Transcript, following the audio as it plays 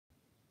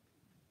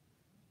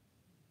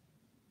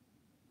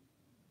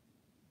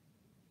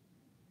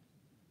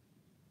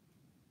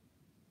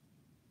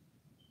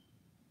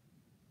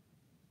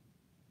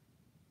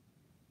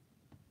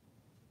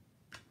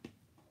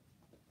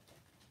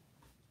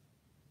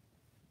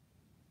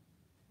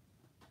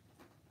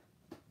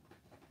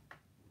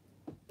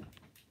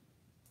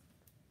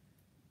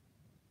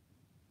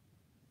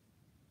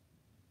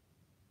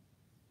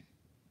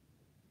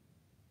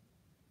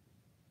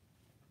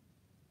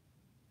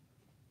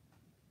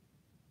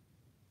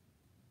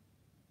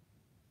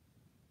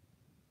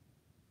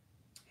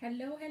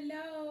Hello,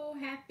 hello.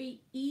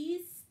 Happy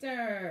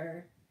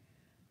Easter.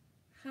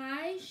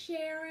 Hi,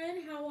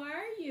 Sharon. How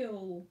are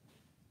you?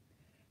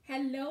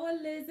 Hello,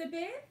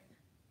 Elizabeth.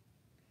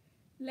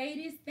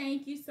 Ladies,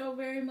 thank you so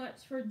very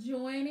much for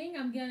joining.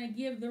 I'm going to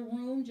give the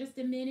room just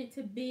a minute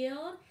to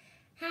build.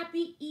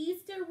 Happy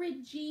Easter,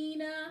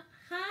 Regina.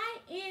 Hi,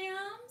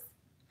 Ems.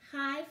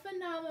 Hi,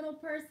 Phenomenal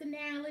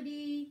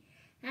Personality.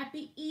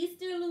 Happy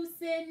Easter,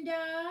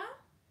 Lucinda.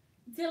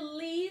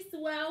 Delise,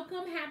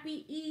 welcome.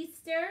 Happy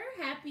Easter.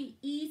 Happy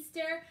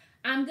Easter.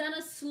 I'm going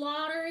to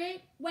slaughter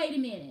it. Wait a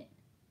minute.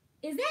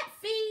 Is that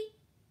Fee?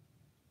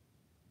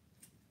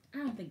 I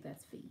don't think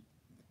that's Fee.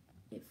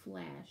 It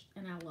flashed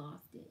and I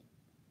lost it.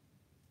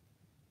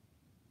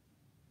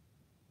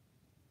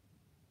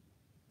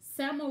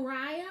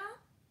 Samaria?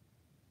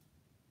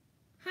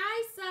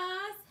 Hi,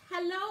 Sus.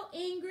 Hello,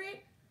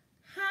 Ingrid.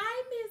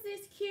 Hi,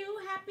 Mrs. Q.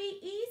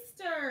 Happy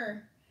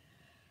Easter.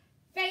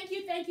 Thank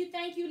you, thank you,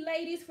 thank you,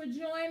 ladies, for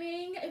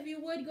joining. If you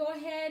would go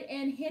ahead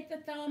and hit the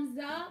thumbs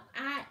up.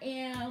 I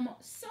am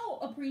so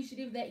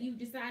appreciative that you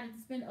decided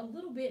to spend a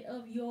little bit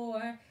of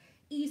your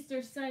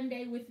Easter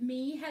Sunday with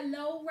me.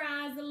 Hello,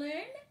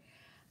 Rosalind.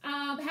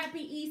 Happy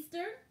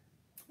Easter.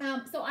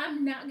 So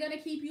I'm not going to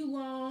keep you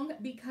long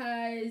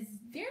because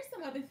there's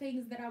some other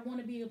things that I want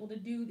to be able to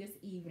do this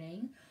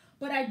evening.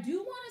 But I do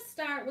want to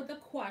start with a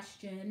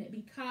question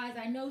because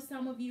I know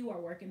some of you are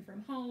working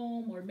from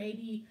home or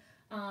maybe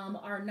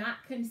are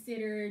not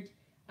considered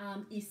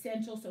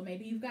essential. So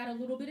maybe you've got a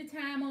little bit of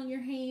time on your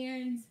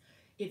hands.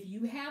 If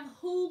you have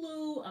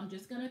Hulu, I'm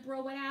just going to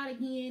throw it out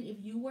again.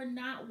 If you were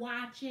not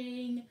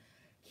watching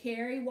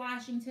Kerry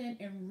Washington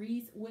and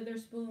Reese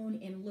Witherspoon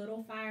in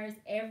Little Fires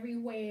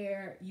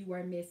Everywhere, you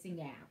are missing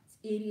out.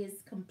 It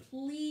is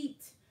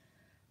complete.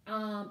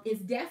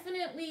 It's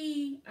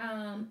definitely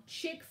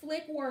chick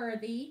flick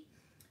worthy.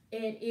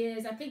 It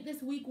is, I think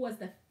this week was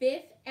the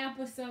 5th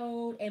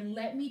episode, and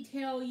let me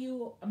tell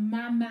you,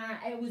 my mind,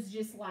 it was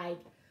just like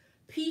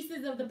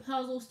pieces of the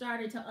puzzle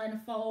started to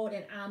unfold,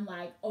 and I'm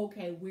like,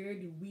 okay, where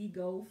do we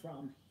go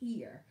from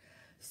here?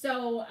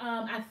 So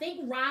I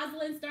think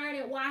Rosalind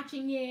started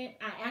watching it.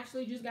 I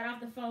actually just got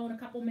off the phone a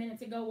couple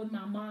minutes ago with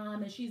my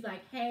mom, and she's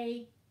like,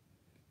 hey,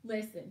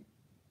 listen,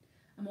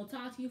 I'm going to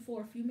talk to you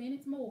for a few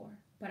minutes more,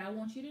 but I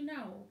want you to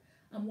know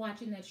I'm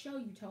watching that show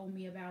you told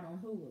me about on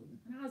Hulu.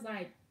 And I was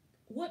like,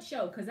 what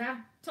show? Because I've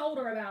told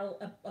her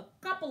about a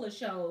couple of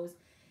shows,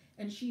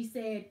 and she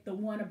said the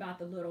one about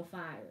the little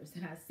fires.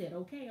 And I said,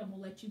 okay, I'm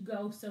going to let you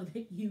go so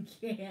that you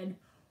can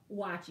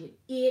watch it.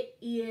 It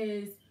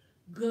is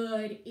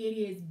good. It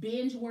is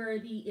binge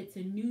worthy. It's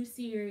a new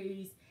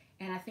series,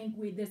 and I think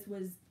this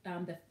was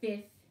the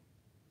 5th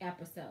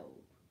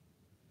episode.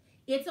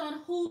 It's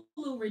on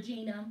Hulu,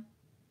 Regina.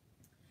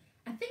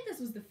 I think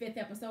this was the 5th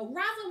episode.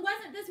 Rosalind,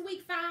 wasn't this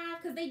week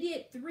 5? Because they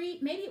did 3.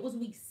 Maybe it was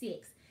week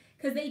 6.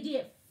 Because they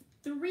did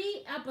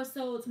 3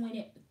 episodes when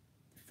it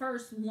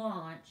first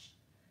launched.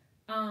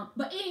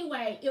 But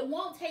anyway, it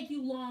won't take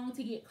you long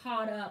to get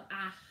caught up.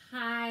 I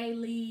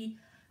highly,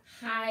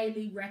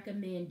 highly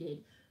recommend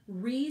it.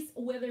 Reese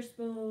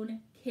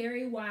Witherspoon,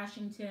 Kerry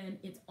Washington.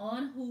 It's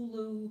on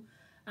Hulu.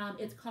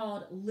 It's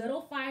called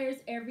Little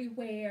Fires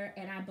Everywhere,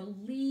 and I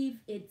believe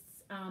it's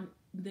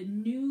the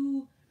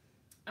new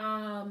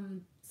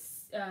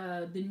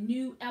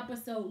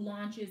episode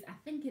launches. I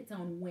think it's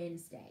on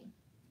Wednesday.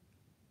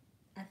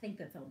 I think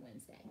that's on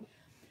Wednesday.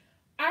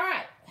 All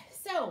right,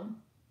 so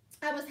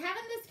I was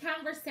having this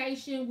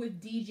conversation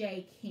with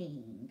DJ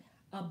King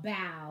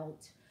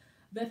about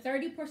the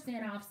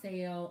 30% off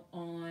sale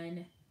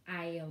on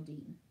ILD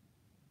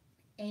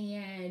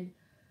and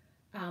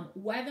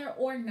whether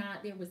or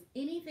not there was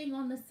anything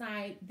on the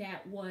site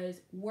that was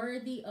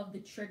worthy of the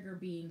trigger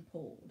being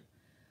pulled.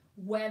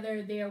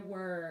 Whether there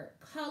were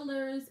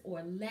colors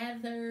or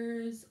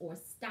leathers or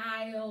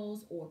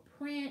styles or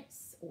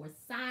prints or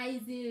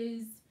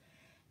sizes.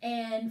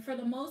 And for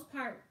the most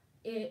part,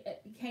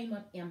 it came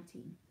up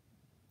empty.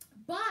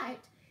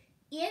 But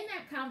in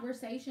that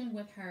conversation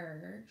with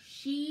her,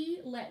 she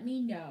let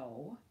me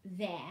know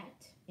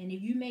that, and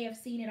if you may have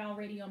seen it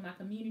already on my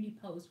community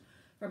post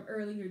from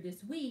earlier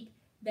this week,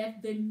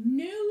 that the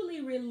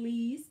newly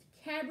released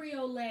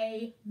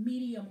Cabriolet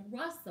Medium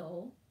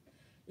Russell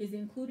is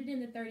included in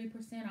the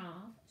 30%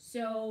 off.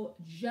 So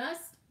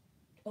just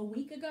a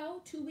week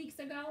ago, 2 weeks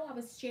ago, I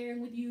was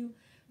sharing with you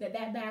that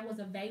bag was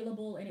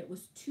available, and it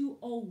was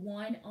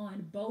 $201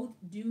 on both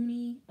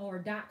Dooney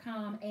or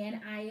 .com and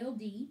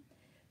ILD.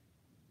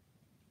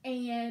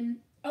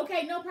 And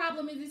okay, no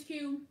problem, Mrs.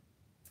 Q.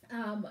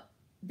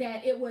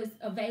 That it was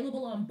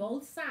available on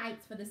both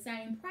sites for the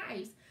same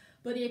price.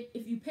 But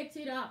if you picked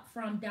it up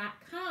from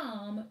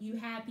 .com, you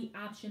had the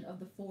option of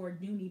the Ford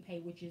Dooney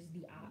Pay, which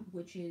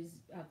is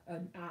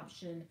an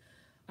option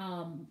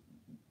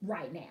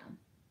right now.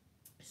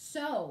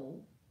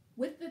 So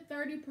with the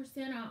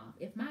 30% off,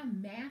 if my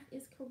math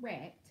is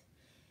correct,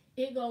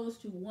 it goes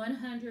to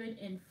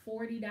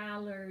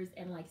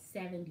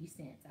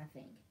 $140.70, I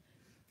think.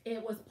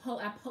 It was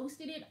I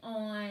posted it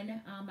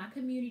on my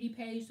community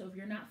page, so if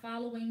you're not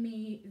following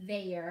me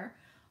there,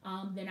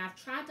 Then I've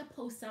tried to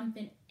post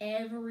something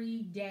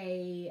every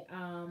day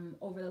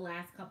over the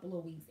last couple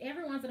of weeks.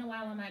 Every once in a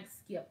while, I might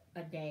skip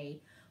a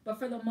day. But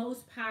for the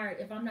most part,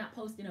 if I'm not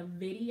posting a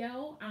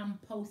video, I'm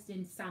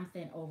posting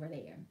something over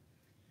there.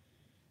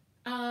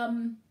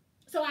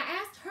 So I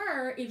asked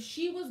her if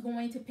she was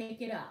going to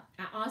pick it up.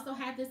 I also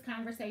had this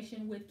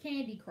conversation with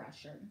Candy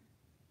Crusher.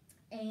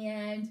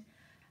 And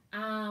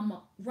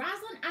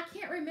Rosalind, I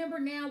can't remember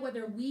now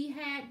whether we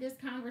had this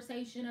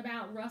conversation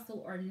about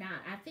Russell or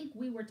not. I think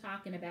we were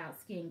talking about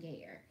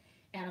skincare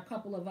and a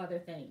couple of other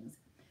things.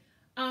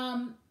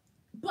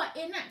 But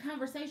in that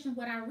conversation,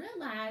 what I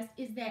realized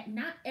is that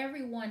not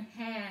everyone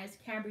has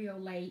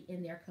Cabriolet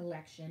in their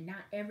collection.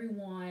 Not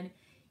everyone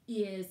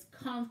is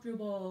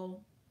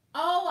comfortable.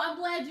 Oh, I'm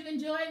glad you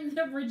enjoyed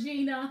them,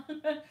 Regina.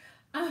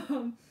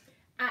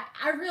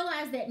 I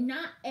realized that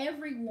not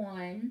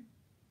everyone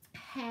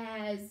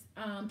has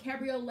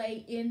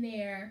Cabriolet in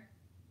their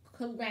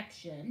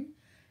collection.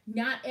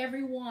 Not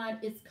everyone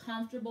is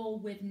comfortable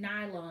with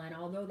nylon,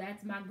 although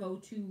that's my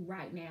go-to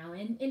right now.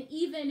 And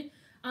even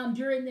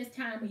during this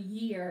time of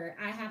year,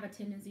 I have a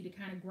tendency to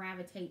kind of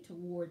gravitate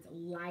towards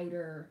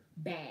lighter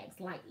bags,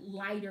 like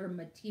lighter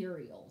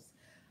materials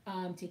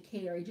to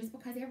carry, just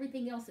because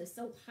everything else is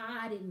so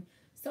hot and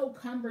so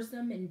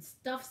cumbersome, and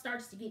stuff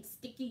starts to get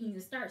sticky and you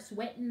start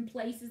sweating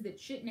places that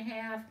shouldn't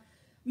have,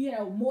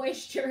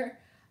 moisture.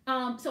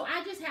 So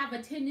I just have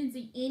a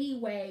tendency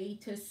anyway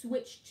to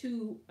switch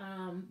to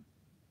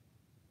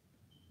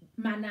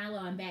my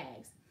nylon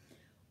bags.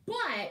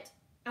 But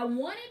I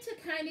wanted to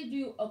kind of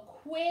do a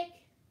quick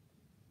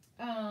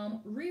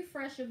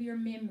refresh of your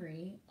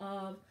memory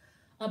of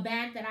a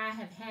bag that I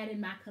have had in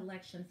my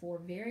collection for a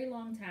very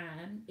long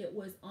time. It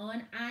was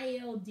on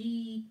ILD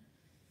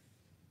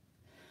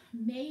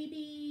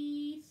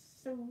maybe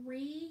 3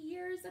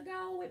 years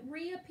ago. It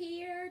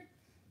reappeared.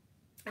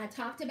 I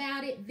talked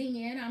about it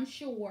then, I'm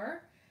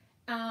sure.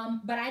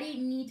 But I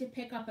didn't need to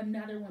pick up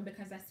another one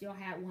because I still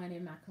had one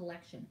in my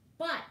collection.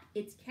 But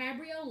it's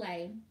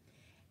Cabriolet.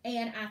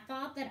 And I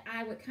thought that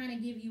I would kind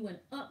of give you an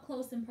up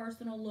close and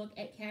personal look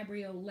at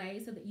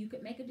Cabriolet so that you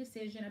could make a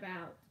decision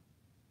about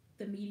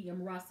the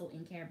medium Russell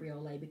in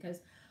Cabriolet, because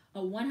a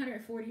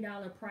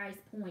 $140 price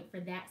point for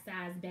that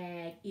size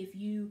bag, if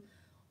you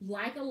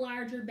like a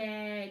larger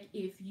bag,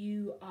 if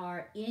you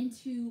are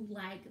into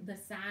like the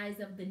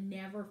size of the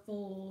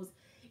Neverfulls,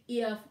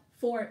 if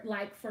for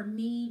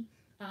me,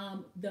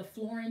 the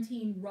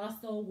Florentine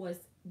Russell was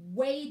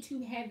way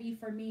too heavy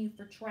for me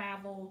for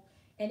travel,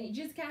 and it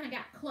just kind of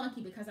got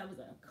clunky because I was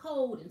in a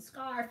coat and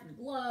scarf and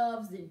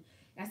gloves, and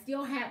I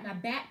still had my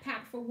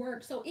backpack for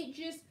work, so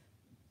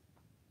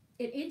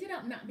it ended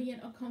up not being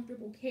a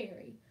comfortable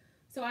carry.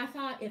 So I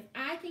thought, if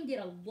I can get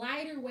a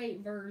lighter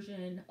weight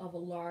version of a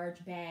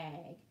large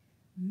bag,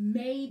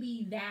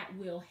 maybe that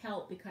will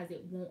help because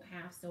it won't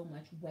have so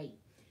much weight.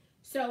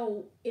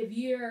 So if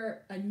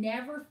you're a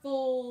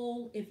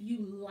Neverfull, if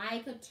you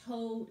like a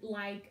tote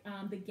like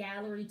the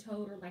Gallery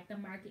tote or like the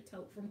Market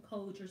tote from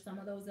Coach or some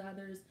of those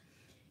others,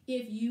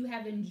 if you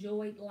have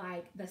enjoyed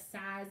like the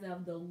size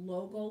of the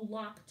Logo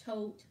lock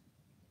tote,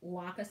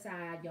 lock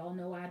aside, y'all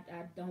know I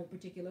don't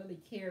particularly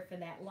care for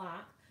that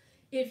lock.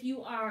 If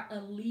you are a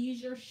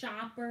leisure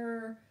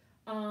shopper,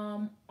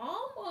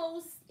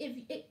 almost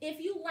if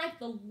you like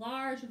the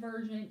large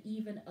version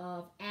even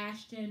of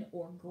Ashton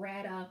or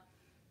Greta,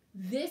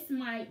 this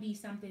might be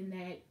something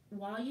that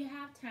while you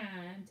have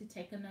time to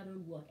take another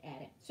look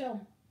at it. So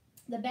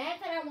the bag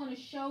that I want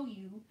to show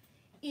you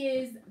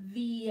is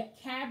the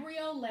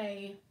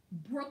Cabriolet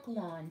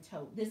Brooklyn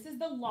tote. This is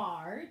the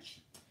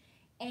large,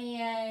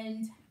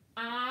 and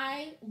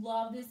I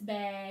love this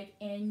bag,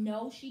 and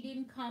no, she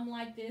didn't come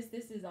like this.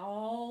 This is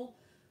all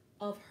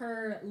of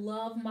her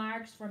love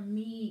marks from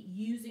me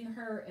using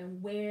her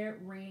and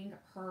wearing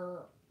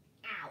her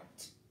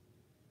out.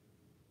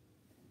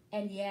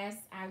 And yes,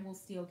 I will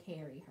still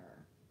carry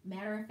her.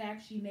 Matter of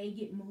fact, she may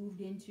get moved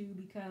into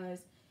because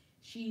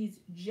she's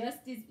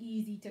just as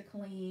easy to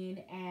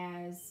clean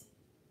as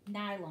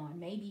nylon,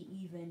 maybe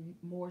even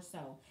more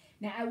so.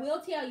 Now, I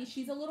will tell you,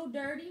 she's a little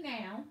dirty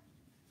now.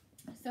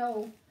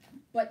 So,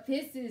 but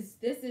this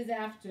is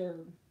after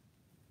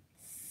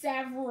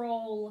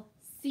several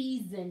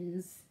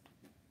seasons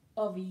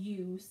of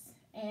use,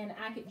 and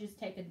I could just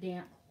take a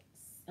damp,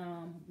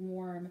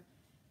 warm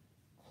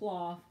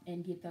cloth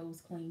and get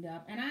those cleaned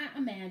up. And I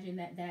imagine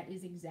that that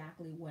is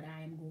exactly what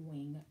I am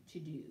going to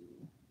do.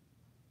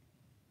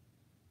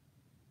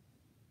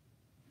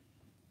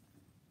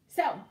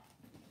 So,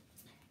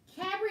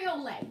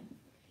 Cabriolet.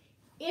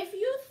 If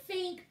you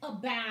think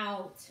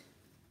about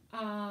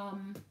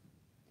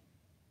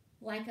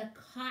like a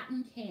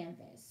cotton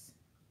canvas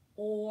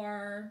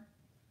or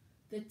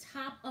the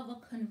top of a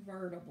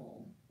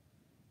convertible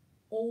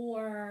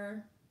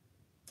or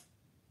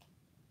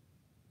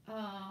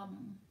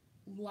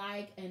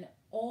like an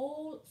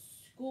old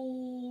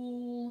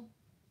school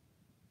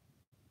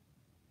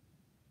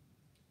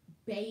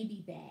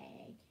baby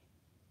bag.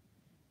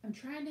 I'm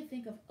trying to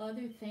think of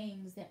other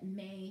things that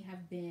may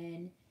have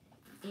been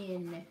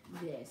in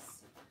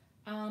this.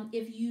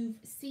 If you've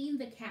seen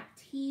the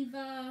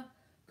Captiva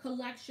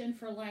collection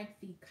for like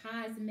the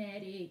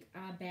cosmetic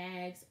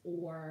bags,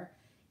 or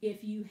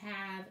if you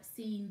have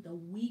seen the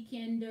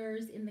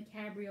Weekenders in the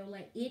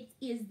cabriolet, it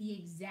is the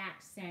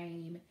exact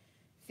same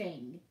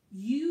thing.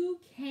 You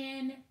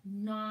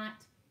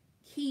cannot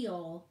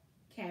kill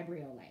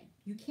cabriolet.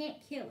 You can't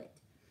kill it.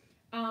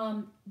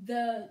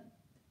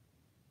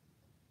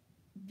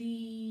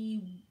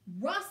 The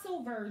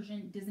Russell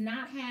version does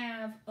not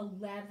have a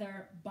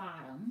leather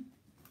bottom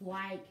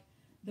like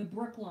the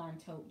Brooklyn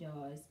tote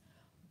does,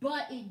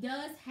 but it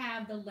does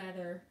have the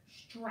leather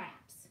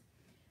straps.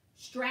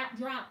 Strap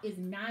drop is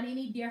not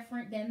any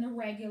different than the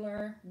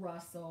regular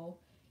Russell.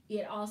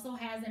 It also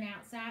has an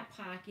outside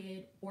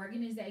pocket,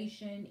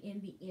 organization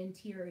in the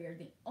interior.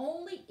 The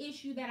only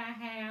issue that I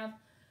have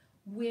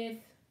with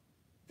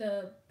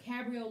the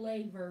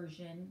cabriolet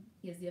version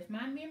is, if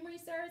my memory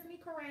serves me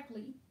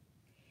correctly,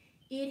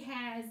 it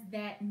has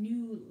that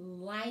new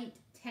light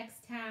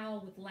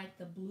textile with like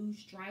the blue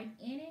stripe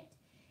in it.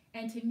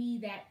 And to me,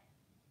 that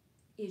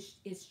is,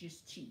 it's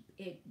just cheap.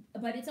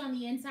 But it's on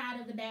the inside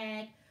of the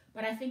bag.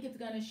 But I think it's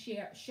going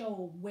to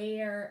show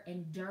wear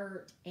and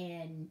dirt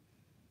and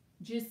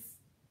just,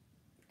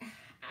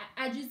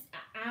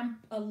 I'm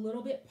a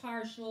little bit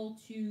partial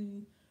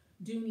to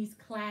Dooney's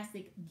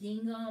classic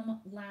gingham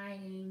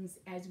linings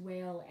as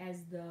well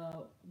as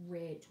the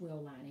red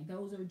twill lining.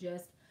 Those are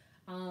just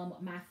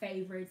my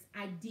favorites.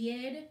 I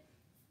did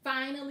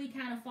finally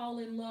kind of fall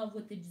in love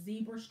with the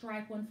zebra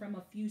stripe one from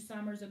a few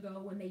summers ago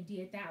when they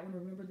did that one.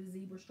 Remember the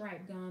zebra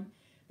stripe gum?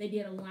 They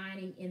did a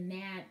lining in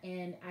that,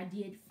 and I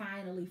did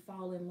finally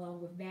fall in love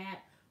with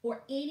that.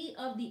 Or any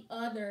of the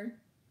other,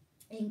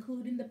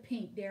 including the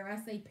pink, dare I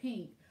say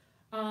pink.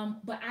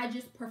 But I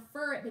just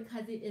prefer it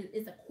because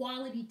it's a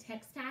quality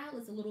textile.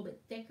 It's a little bit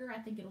thicker. I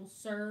think it'll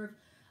serve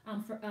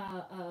for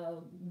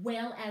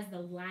well as the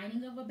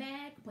lining of a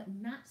bag, but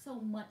not so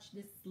much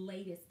this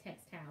latest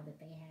textile that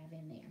they have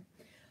in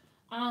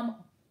there.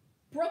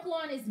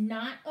 Brooklyn is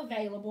not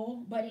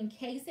available, but in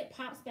case it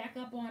pops back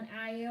up on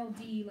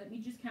ILD, let me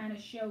just kind of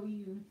show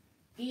you.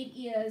 It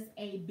is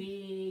a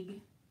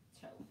big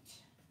tote.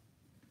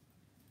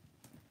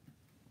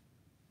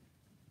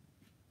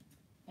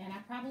 And I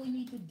probably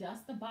need to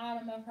dust the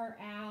bottom of her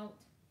out.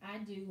 I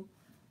do.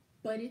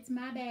 But it's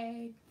my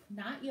bag,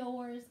 not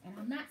yours. And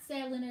I'm not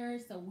selling her,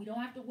 so we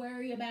don't have to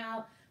worry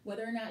about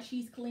whether or not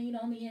she's clean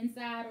on the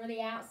inside or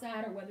the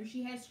outside, or whether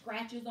she has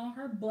scratches on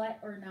her butt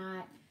or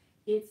not.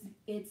 It's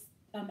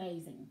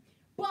amazing.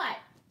 But,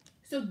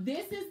 so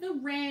this is the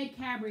red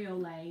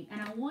cabriolet.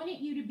 And I wanted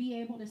you to be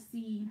able to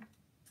see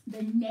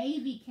the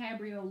navy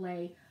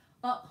cabriolet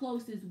up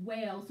close as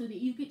well, so that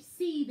you could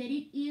see that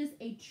it is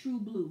a true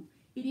blue.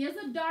 It is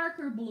a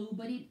darker blue,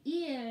 but it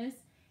is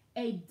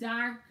a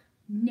dark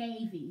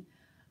navy.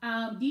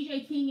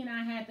 DJ King and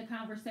I had the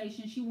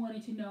conversation. She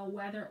wanted to know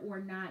whether or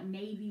not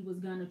navy was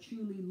going to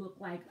truly look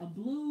like a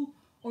blue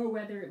or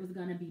whether it was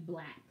going to be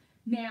black.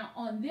 Now,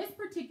 on this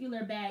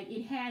particular bag,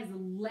 it has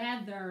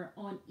leather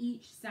on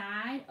each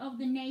side of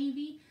the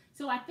navy.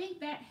 So I think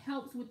that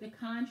helps with the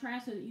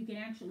contrast so that you can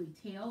actually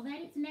tell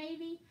that it's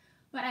navy.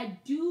 But I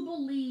do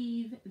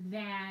believe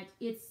that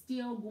it's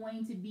still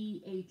going to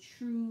be a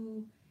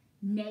true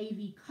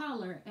navy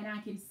color. And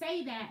I can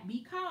say that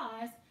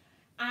because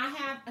I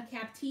have a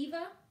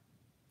Captiva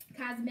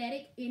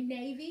cosmetic in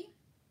navy.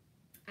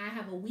 I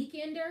have a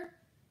Weekender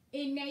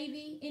in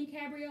navy in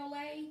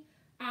cabriolet.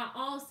 I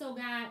also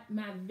got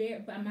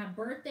my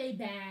birthday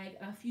bag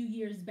a few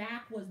years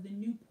back was the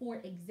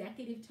Newport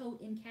Executive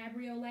Tote in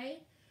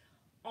cabriolet.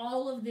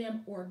 All of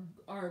them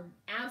are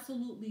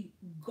absolutely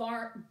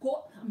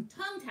I'm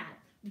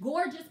tongue-tied.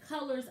 Gorgeous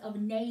colors of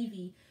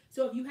navy.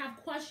 So if you have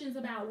questions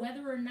about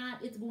whether or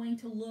not it's going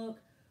to look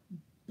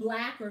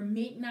black or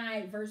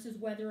midnight versus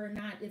whether or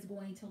not it's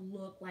going to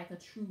look like a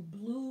true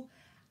blue,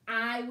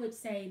 I would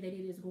say that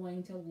it is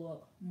going to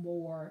look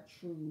more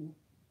true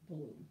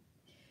blue.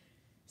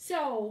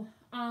 So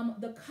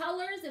the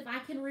colors, if I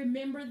can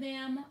remember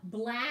them,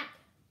 black,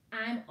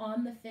 I'm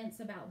on the fence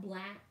about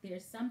black.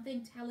 There's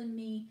something telling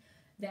me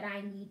that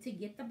I need to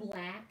get the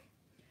black.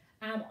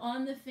 I'm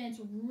on the fence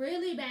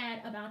really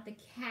bad about the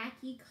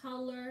khaki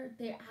color.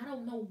 I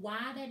don't know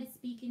why that is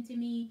speaking to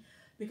me,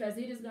 because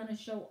it is going to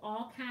show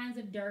all kinds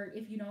of dirt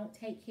if you don't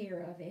take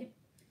care of it.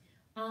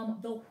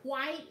 The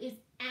white is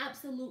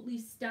absolutely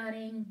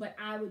stunning, but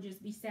I would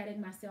just be setting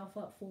myself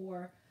up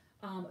for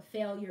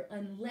failure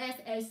unless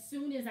as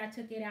soon as I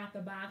took it out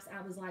the box,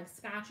 I was like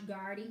Scotch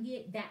guarding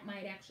it. That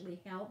might actually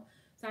help.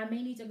 So I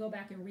may need to go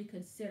back and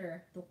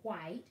reconsider the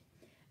white.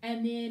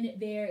 And then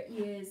there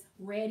is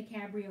red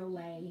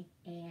cabriolet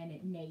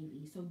and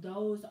navy. So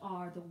those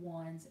are the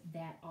ones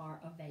that are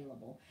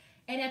available.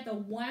 And at the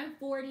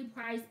 $140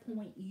 price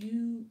point,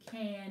 you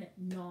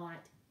cannot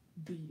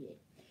beat it.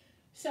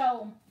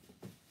 So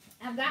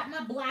I've got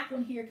my black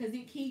one here because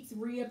it keeps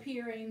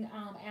reappearing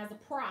as a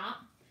prop.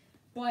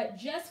 But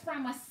just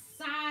from a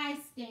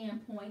size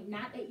standpoint,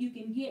 not that you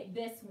can get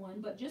this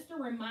one, but just a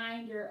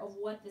reminder of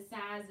what the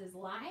size is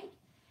like.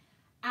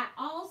 I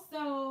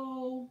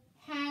also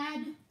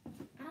had,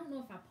 I don't know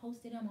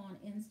posted them on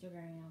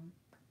Instagram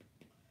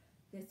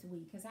this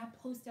week because I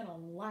posted a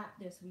lot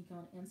this week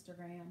on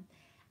Instagram.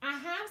 I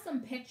have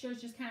some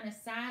pictures just kind of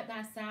side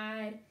by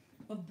side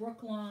of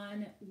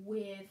Brooklyn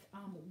with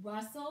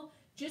Russell,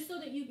 just so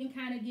that you can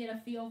kind of get a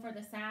feel for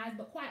the size.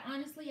 But quite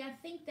honestly, I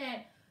think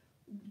that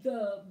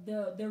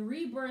the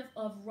rebirth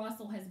of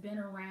Russell has been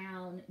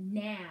around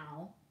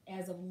now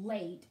as of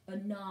late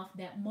enough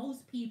that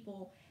most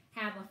people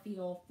have a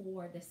feel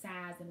for the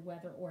size and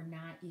whether or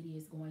not it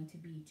is going to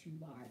be too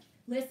large.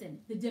 Listen,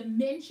 the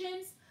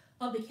dimensions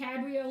of the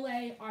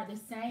cabriolet are the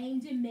same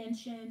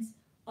dimensions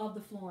of the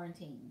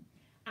Florentine.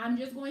 I'm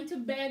just going to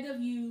beg of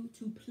you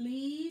to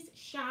please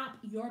shop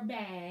your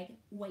bag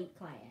weight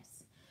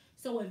class.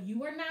 So if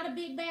you are not a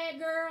big bag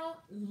girl,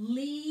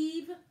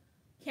 leave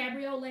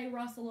Cabriolet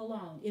Russell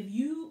alone. If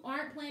you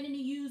aren't planning to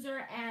use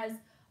her as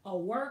a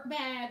work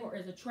bag or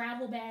as a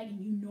travel bag and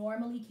you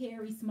normally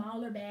carry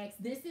smaller bags,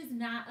 this is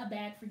not a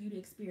bag for you to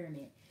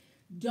experiment.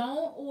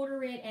 Don't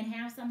order it and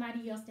have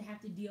somebody else to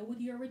have to deal with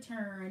your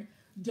return.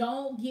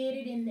 Don't get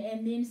it and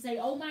then say,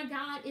 oh my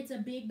God, it's a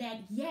big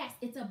bag. Yes,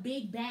 it's a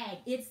big bag.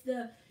 It's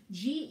the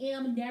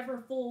GM never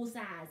full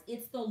size.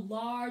 It's the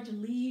large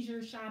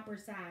leisure shopper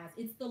size.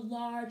 It's the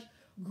large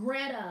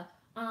Greta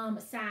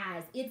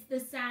size. It's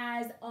the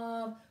size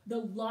of the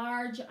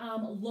large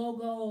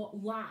logo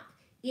lock.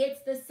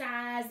 It's the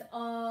size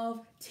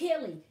of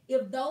Tilly.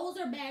 If those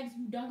are bags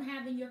you don't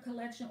have in your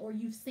collection or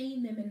you've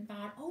seen them and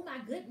thought, oh my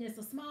goodness,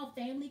 a small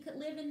family could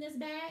live in this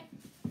bag,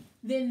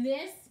 then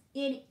this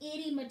in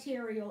any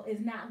material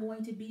is not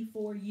going to be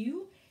for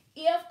you.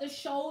 If the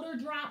shoulder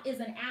drop is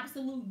an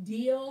absolute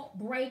deal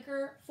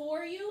breaker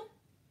for you,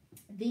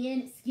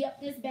 then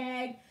skip this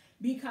bag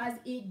because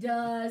it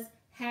does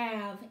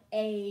have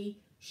a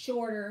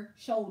shorter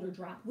shoulder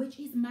drop, which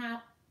is my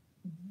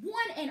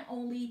one and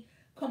only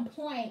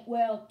complaint.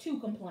 Well, two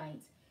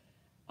complaints.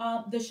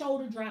 The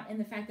shoulder drop and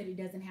the fact that it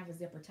doesn't have a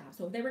zipper top.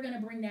 So if they were going to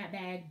bring that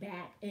bag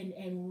back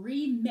and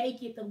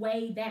remake it the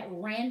way that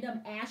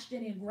random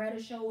Ashton and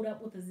Greta showed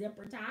up with a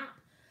zipper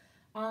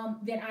top,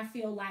 then I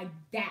feel like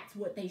that's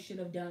what they should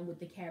have done with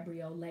the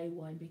Cabriolet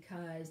one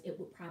because it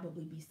would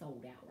probably be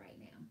sold out right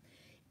now.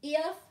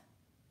 If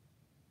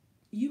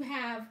you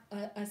have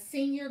a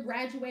senior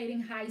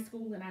graduating high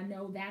school, and I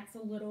know that's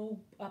a little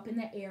up in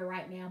the air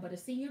right now, but a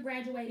senior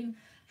graduating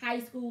high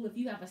school, if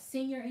you have a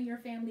senior in your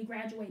family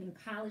graduating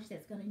college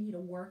that's going to need a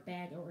work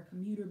bag or a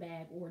commuter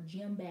bag or a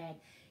gym bag,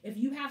 if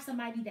you have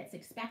somebody that's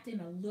expecting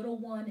a little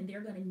one and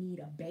they're going to need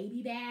a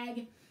baby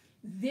bag,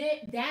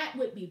 that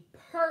would be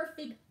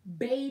perfect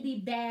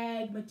baby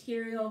bag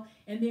material.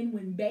 And then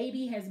when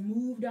baby has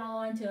moved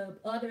on to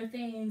other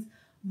things,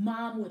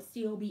 mom would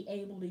still be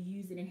able to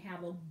use it and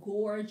have a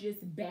gorgeous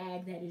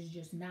bag that is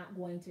just not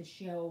going to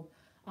show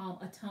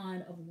a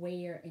ton of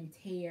wear and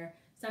tear,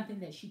 something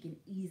that she can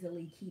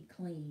easily keep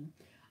clean.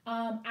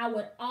 I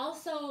would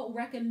also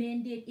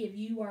recommend it if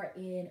you are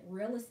in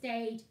real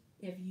estate,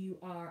 if you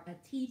are a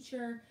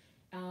teacher,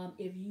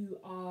 if you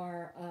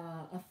are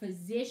a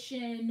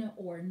physician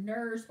or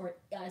nurse or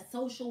a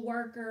social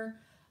worker,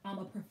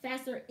 a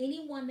professor,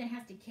 anyone that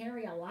has to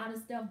carry a lot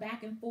of stuff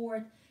back and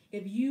forth.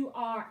 If you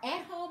are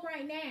at home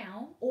right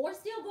now or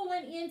still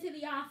going into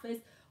the office,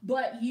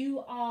 but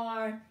you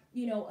are,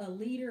 a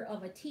leader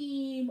of a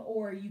team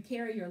or you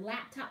carry your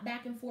laptop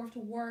back and forth to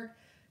work,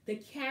 the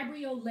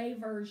Cabriolet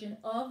version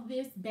of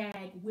this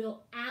bag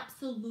will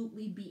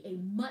absolutely be a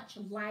much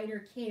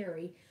lighter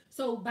carry.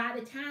 So by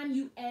the time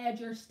you add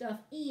your stuff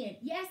in,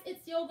 yes,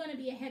 it's still going to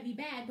be a heavy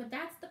bag, but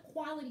that's the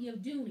quality of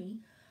Dooney.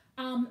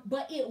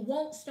 But it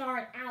won't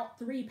start out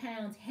 3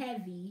 pounds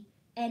heavy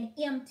and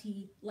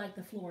empty like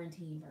the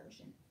Florentine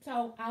version.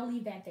 So I'll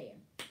leave that there.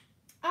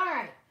 All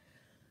right.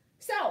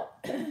 So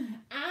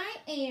I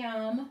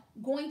am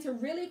going to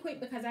really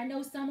quick, because I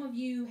know some of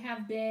you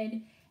have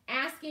been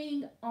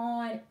asking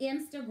on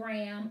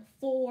Instagram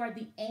for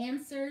the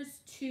answers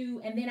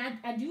to, and then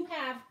I do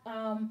have,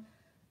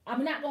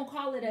 I'm not going to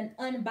call it an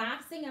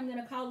unboxing. I'm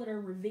going to call it a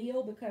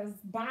reveal because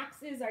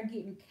boxes are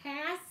getting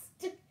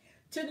cast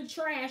to the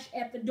trash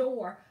at the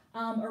door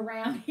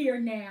around here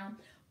now.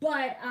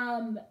 But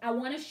I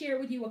want to share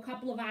with you a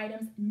couple of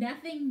items.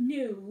 Nothing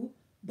new,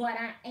 but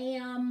I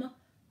am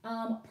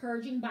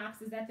purging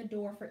boxes at the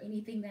door for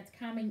anything that's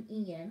coming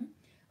in.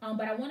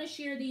 But I want to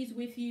share these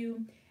with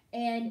you,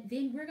 and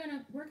then we're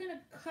gonna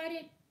cut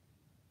it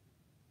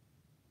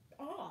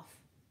off,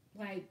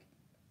 like,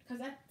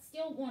 because I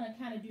still want to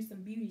kind of do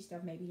some beauty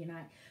stuff maybe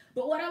tonight.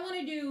 But what I want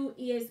to do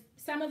is,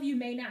 some of you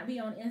may not be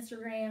on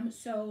Instagram,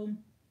 so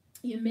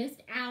you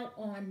missed out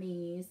on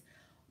these,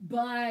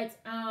 but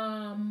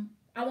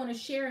I want to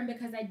share them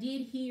because I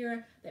did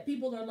hear that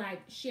people are like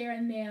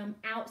sharing them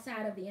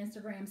outside of the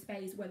Instagram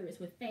space, whether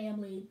it's with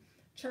family,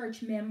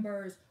 church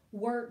members,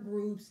 work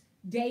groups,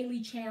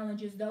 daily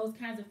challenges, those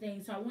kinds of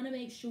things. So I want to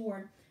make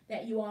sure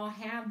that you all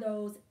have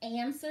those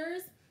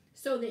answers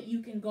so that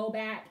you can go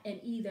back and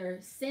either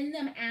send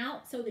them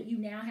out so that you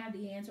now have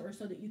the answer, or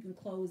so that you can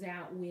close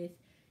out with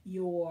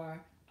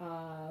your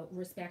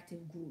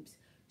respective groups.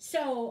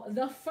 So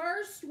the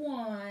first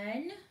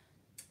one,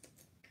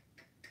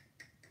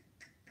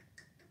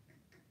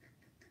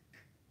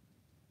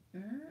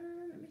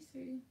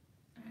 see.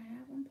 I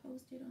have them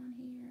posted on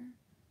here.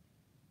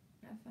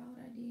 I thought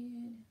I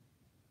did.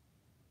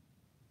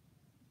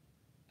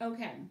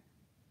 Okay.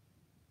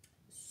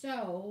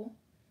 So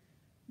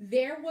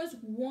there was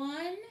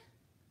one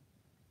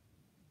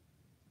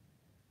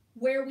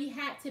where we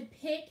had to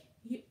pick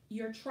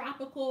your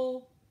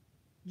tropical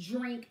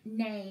drink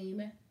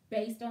name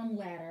based on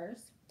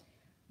letters.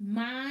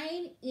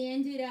 Mine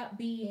ended up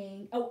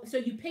being, so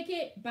you pick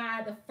it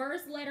by the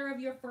first letter of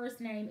your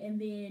first name and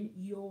then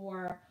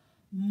your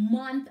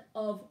month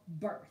of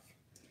birth.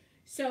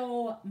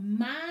 So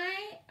my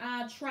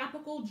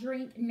tropical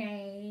drink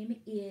name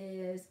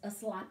is a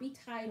sloppy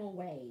tidal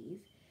wave.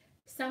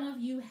 Some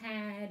of you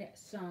had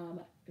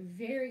some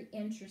very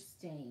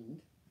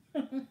interesting,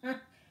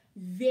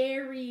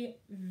 very,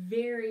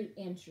 very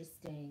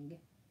interesting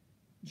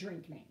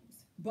drink names.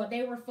 But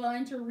they were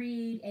fun to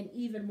read and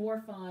even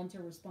more fun to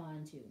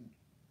respond to.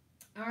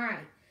 All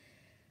right.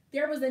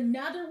 There was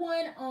another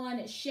one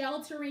on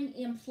sheltering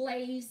in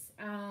place,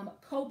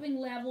 coping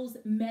levels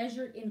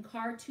measured in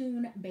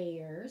cartoon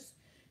bears.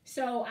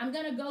 So I'm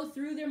going to go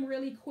through them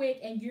really quick,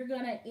 and you're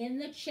going to, in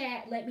the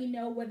chat, let me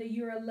know whether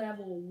you're a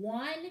level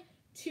 1,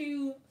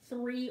 2,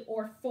 3,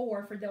 or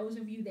 4 for those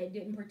of you that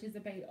didn't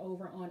participate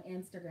over on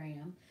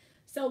Instagram.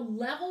 So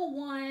level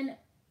 1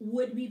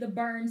 would be the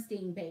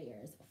Bernstein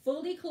Bears.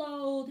 Fully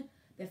clothed,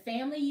 the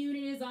family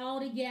unit is all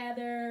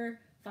together,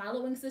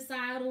 following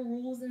societal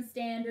rules and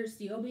standards,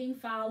 still being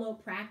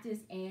followed,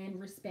 practiced, and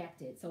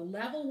respected. So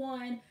level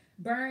 1,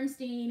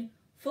 Bernstein,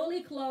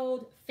 fully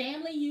clothed,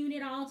 family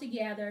unit all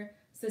together,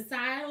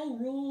 societal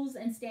rules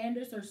and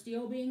standards are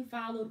still being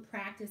followed,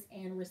 practiced,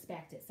 and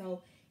respected.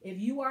 So if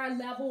you are a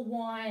level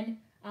 1,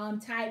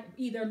 type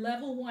either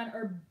level 1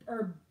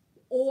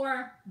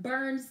 or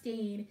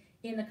Bernstein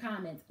in the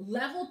comments.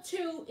 Level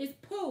 2 is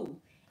Pooh,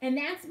 and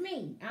that's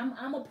me.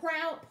 I'm a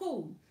proud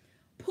Pooh.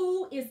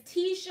 Pooh is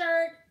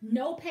t-shirt,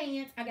 no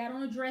pants. I got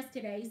on a dress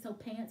today, so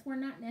pants were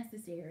not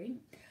necessary.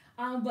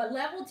 But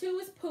level 2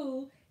 is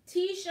Pooh,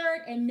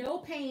 t-shirt and no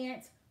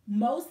pants,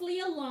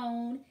 mostly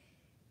alone,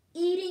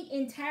 eating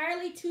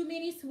entirely too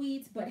many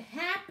sweets, but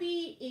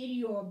happy in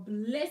your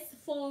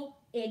blissful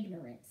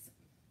ignorance.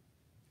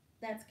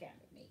 That's kind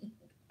of me.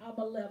 I'm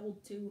a level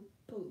 2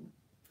 Pooh.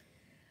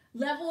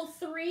 Level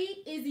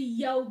 3 is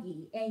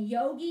Yogi, and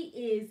Yogi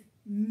is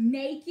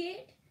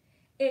naked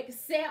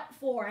except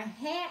for a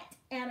hat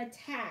and a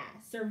tie,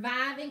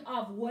 surviving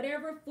off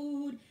whatever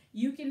food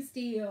you can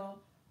steal.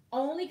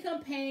 Only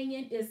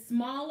companion is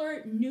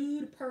smaller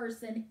nude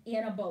person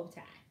in a bow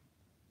tie.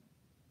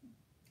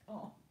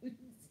 Oh.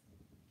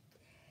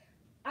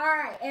 All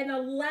right, and the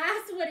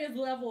last one is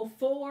level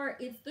 4.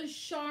 It's the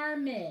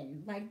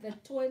Charmin, like the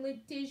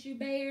toilet tissue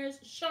bears,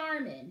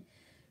 Charmin.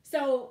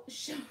 So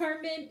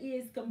Charmin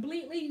is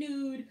completely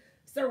nude,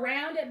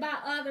 surrounded by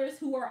others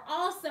who are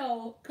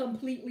also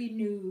completely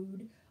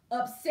nude,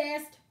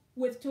 obsessed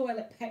with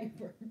toilet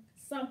paper.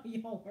 Some of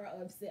y'all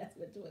are obsessed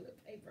with toilet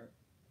paper.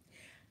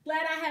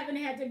 Glad I haven't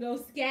had to go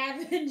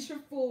scavenge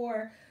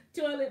for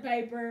toilet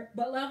paper.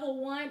 But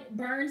level 1,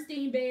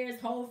 Bernstein Bears,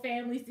 whole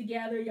families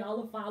together.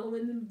 Y'all are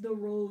following the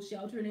rules,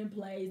 sheltering in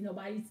place.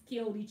 Nobody's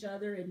killed each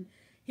other and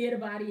hit a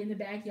body in the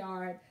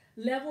backyard.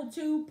 Level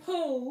 2,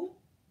 Pooh,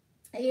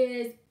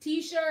 is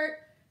t-shirt,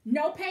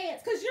 no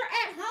pants, because you're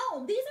at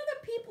home. These are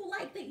the people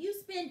like that you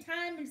spend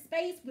time and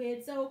space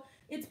with. So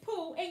it's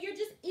Pooh, and you're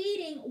just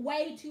eating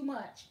way too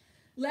much.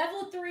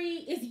 Level 3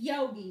 is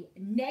Yogi,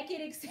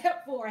 naked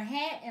except for a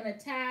hat and a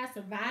tie,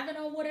 surviving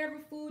on whatever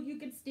food you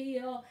can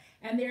steal.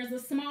 And there's a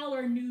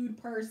smaller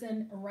nude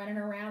person running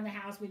around the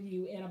house with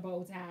you in a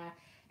bow tie.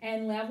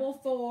 And level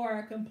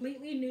 4,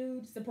 completely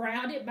nude,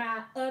 surrounded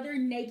by other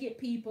naked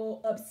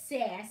people,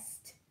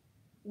 obsessed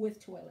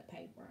with toilet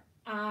paper.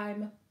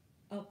 I'm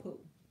a Pooh.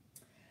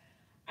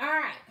 All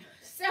right,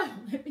 so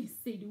let me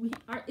see.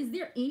 Is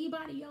there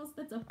anybody else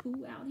that's a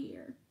Pooh out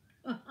here?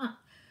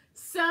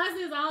 Sus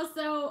is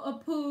also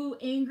a Pooh.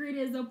 Ingrid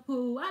is a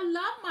Pooh. I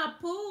love my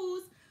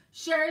Poohs.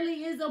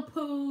 Shirley is a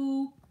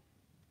Pooh.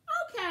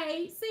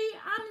 Okay, see,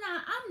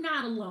 I'm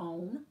not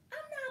alone.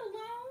 I'm not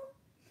alone.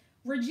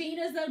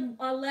 Regina's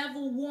a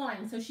level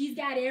 1, so she's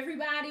got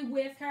everybody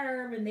with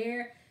her, and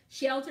they're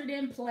sheltered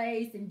in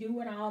place and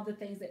doing all the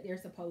things that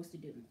they're supposed to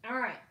do. All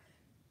right.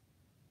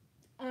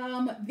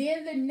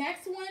 Then the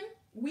next one,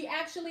 we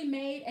actually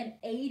made an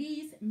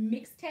 80s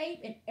mixtape,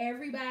 and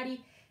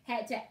everybody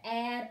had to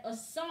add a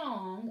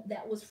song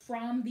that was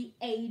from the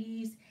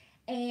 80s.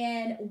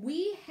 And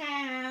we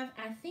have,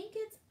 I think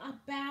it's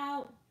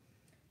about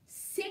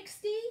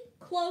 60,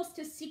 close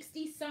to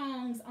 60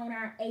 songs on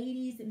our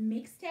 80s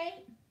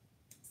mixtape.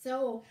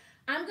 So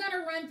I'm going to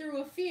run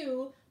through a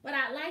few, but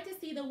I'd like to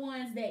see the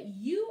ones that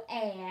you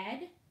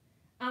add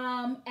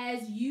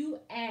as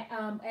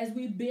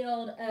we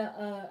build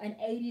an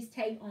 80s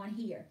tape on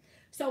here.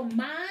 So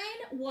mine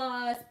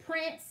was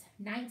Prince,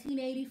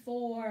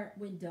 1984,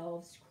 When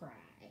Doves Cry.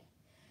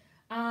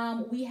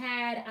 We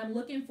had I'm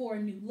Looking for a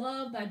New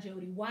Love by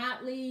Jody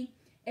Watley.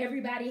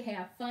 Everybody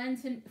Have Fun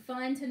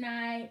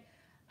Tonight.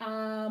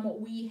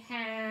 We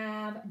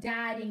have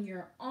Died in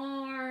Your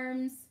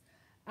Arms.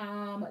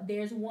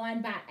 There's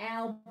one by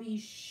Al B.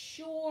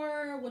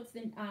 Shore.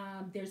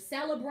 There's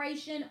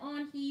Celebration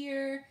on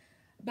here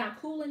by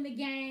Kool and the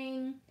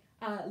Gang.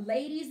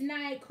 Ladies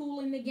Night, Kool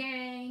and the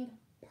Gang.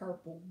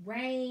 Purple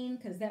Rain,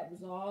 because that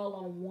was all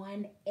on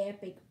one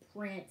epic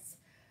Prince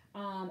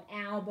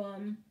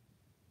album.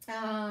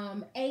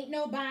 Ain't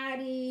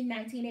Nobody,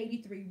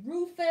 1983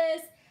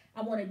 Rufus.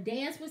 I Want to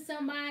Dance with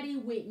Somebody,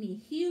 Whitney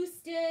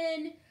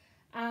Houston.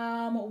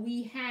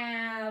 We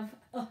have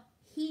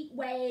Heat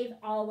Wave,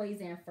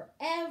 Always and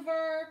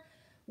Forever.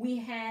 We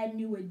had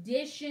New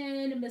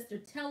Edition,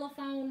 Mr.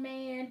 Telephone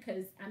Man,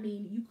 because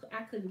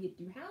I couldn't get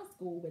through high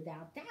school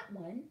without that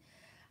one.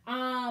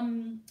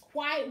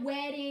 White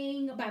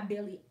Wedding by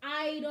Billy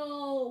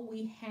Idol.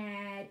 We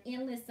had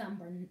Endless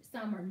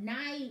Summer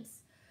Nights.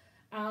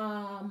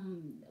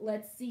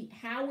 Let's see,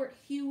 Howard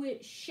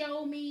Hewitt,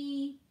 Show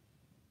Me.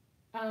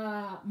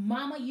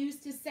 Mama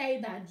Used to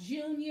Say by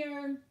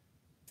Junior.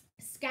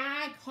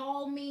 Sky,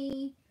 Call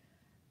Me.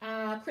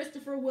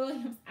 Christopher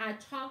Williams, I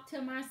Talk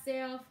to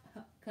Myself,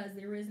 because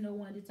there is no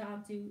one to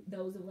talk to.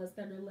 Those of us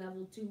that are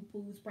level 2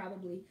 pools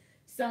probably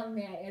sung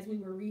that as we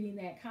were reading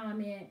that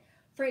comment.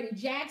 Freddie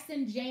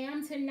Jackson,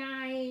 Jam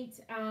Tonight,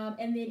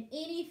 and then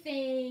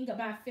Anything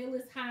by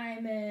Phyllis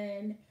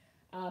Hyman,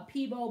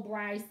 Peebo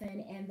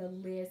Bryson, and the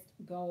list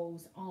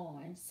goes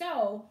on.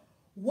 So,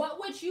 what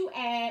would you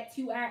add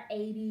to our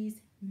 80s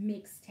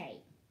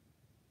mixtape?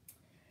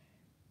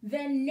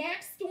 The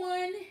next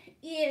one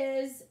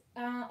is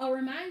a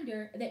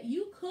reminder that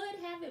you could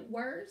have it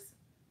worse.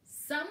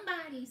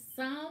 Somebody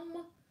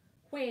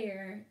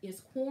somewhere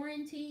is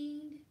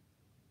quarantined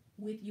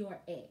with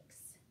your ex.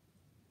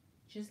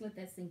 Just let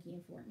that sink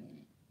in for a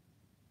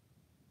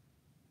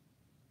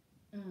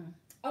minute.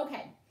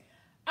 Okay.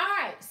 All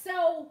right.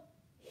 So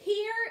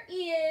here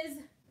is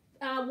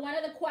one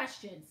of the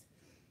questions.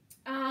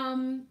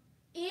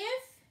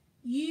 If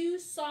you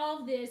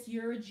solve this,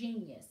 you're a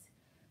genius.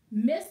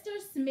 Mr.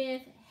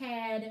 Smith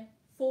had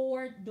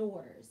 4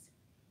 daughters.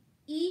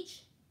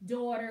 Each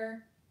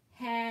daughter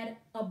had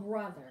a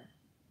brother.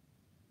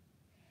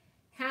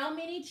 How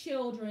many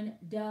children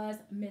does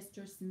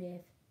Mr.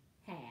 Smith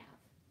have?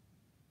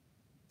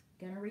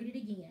 Gonna read it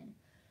again.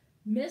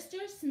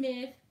 Mr.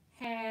 Smith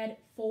had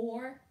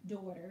 4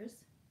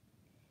 daughters.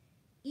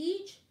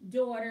 Each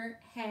daughter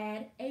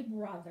had a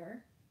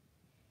brother.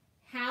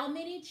 How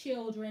many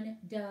children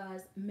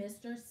does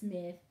Mr.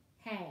 Smith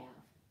have?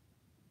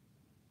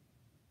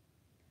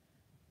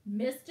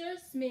 Mr.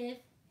 Smith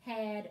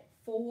had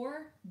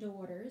 4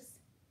 daughters.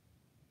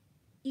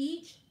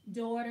 Each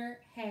daughter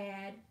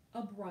had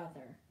a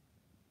brother.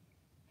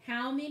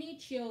 How many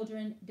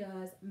children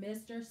does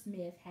Mr.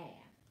 Smith have?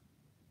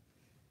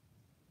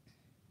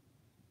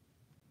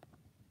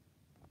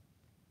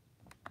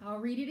 I'll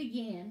read it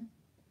again.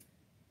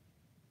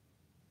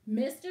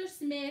 Mr.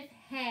 Smith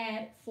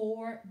had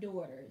 4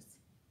 daughters.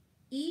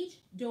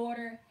 Each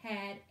daughter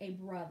had a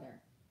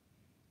brother.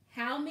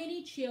 How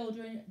many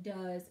children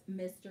does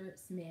Mr.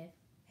 Smith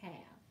have?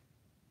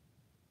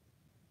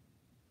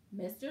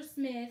 Mr.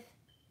 Smith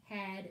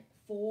had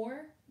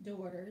 4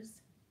 daughters.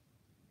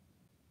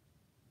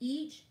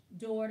 Each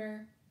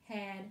daughter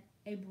had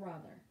a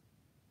brother.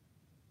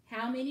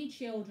 How many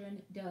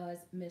children does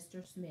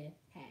Mr. Smith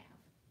have?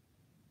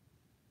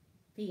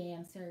 The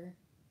answer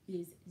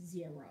is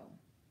 0.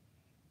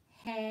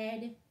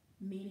 Had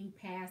meaning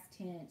past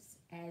tense,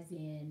 as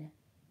in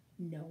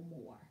no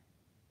more.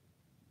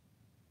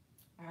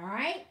 All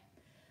right.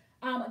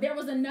 There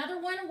was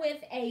another one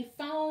with a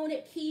phone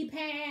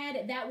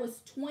keypad. That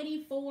was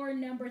 24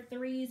 number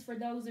 3s for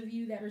those of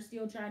you that are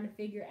still trying to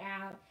figure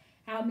out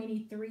how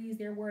many 3s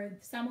there were.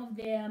 Some of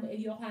them,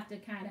 you'll have to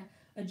kind of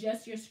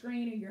adjust your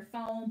screen or your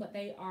phone, but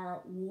they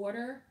are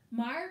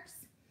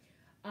watermarks.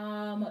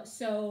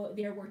 So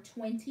there were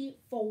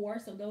 24.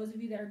 So those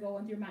of you that are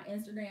going through my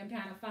Instagram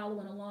kind of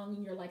following along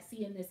and you're like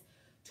seeing this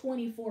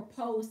 24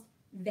 post,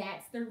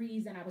 that's the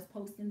reason I was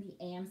posting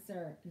the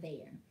answer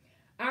there.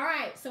 All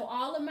right, so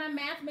all of my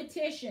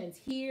mathematicians,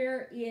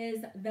 here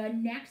is the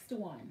next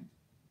one.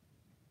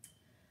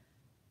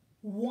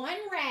 One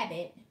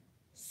rabbit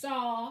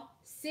saw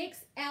 6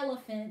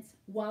 elephants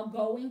while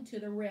going to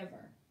the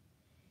river.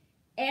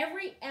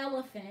 Every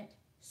elephant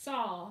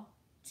saw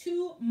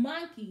 2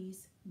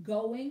 monkeys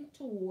going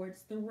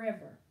towards the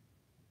river.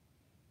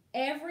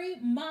 Every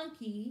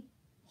monkey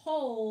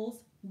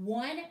holds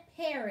 1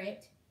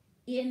 parrot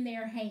in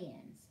their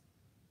hands.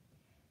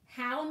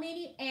 How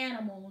many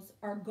animals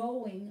are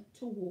going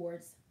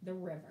towards the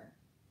river?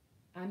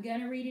 I'm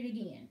going to read it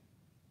again.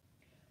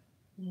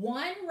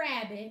 One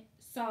rabbit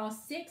saw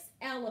 6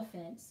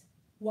 elephants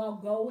while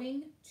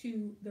going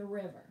to the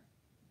river.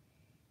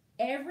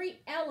 Every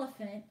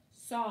elephant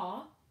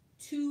saw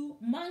 2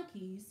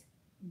 monkeys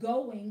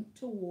going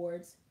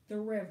towards the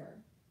river.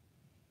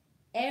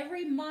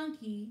 Every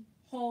monkey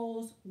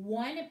holds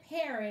 1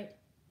 parrot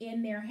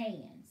in their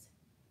hands.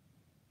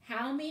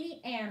 How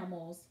many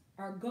animals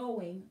are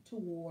going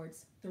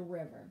towards the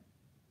river?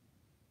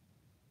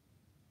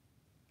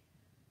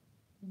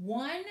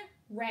 One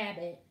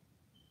rabbit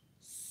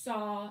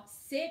saw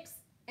 6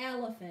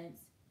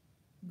 elephants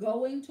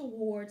going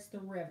towards the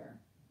river.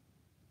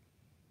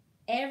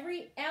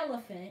 Every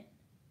elephant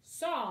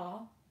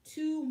saw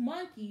 2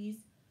 monkeys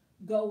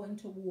going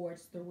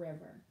towards the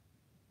river.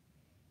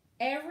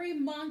 Every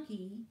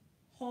monkey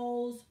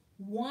holds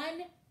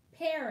 1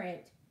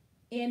 parrot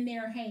in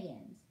their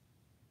hands.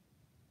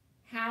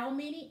 How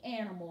many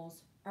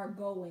animals are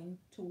going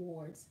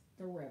towards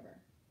the river?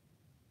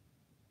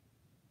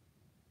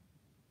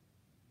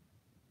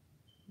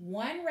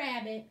 1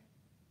 rabbit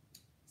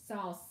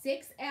saw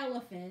 6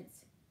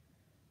 elephants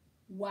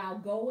while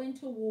going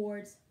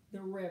towards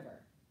the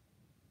river.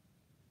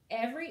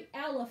 Every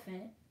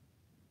elephant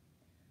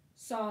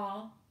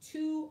saw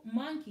 2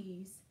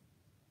 monkeys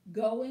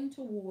going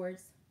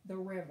towards the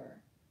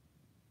river.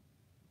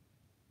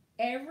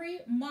 Every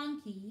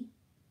monkey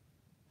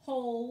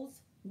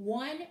holds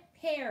 1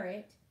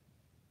 parrot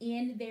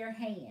in their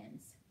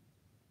hands.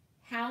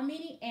 How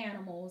many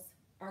animals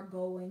are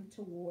going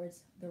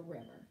towards the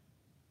river?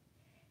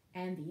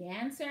 And the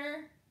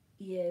answer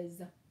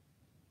is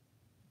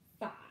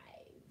 5.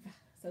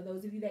 So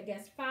those of you that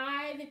guessed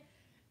 5,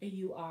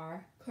 you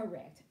are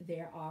correct.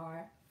 There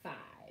are 5.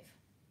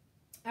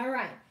 All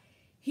right,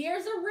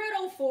 here's a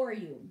riddle for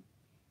you.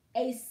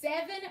 A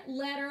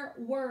 7-letter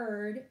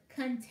word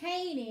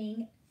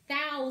containing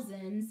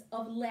thousands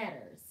of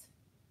letters.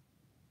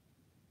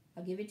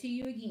 I'll give it to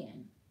you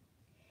again.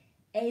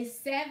 A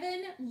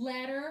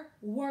 7-letter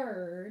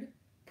word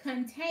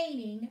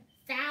containing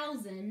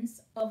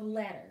thousands of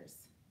letters.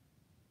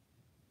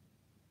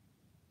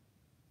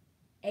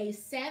 A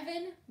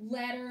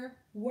 7-letter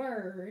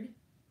word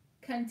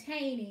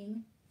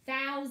containing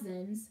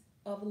thousands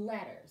of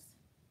letters.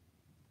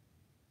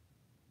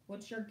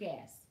 What's your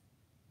guess?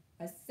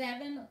 A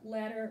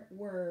 7-letter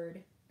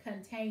word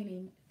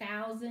containing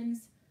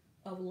thousands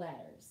of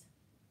letters.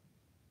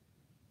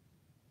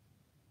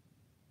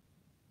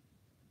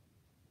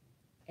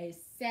 A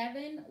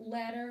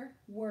 7-letter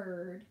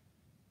word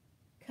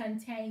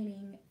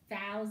containing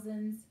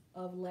thousands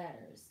of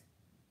letters.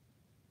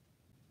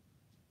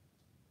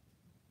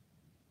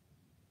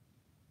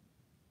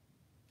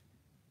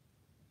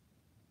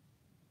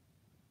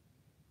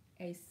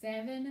 A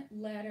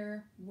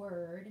 7-letter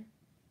word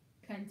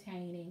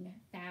containing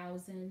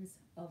thousands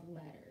of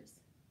letters.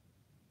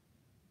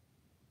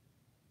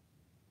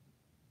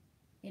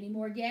 Any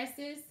more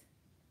guesses?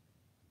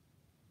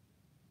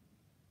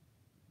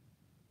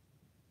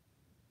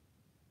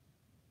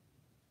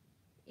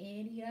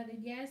 Any other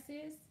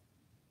guesses?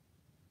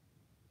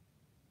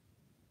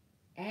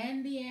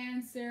 And the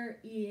answer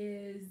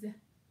is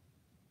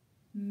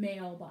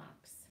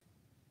mailbox.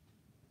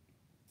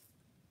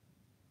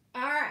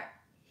 All right,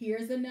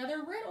 here's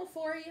another riddle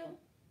for you.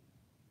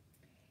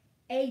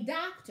 A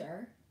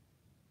doctor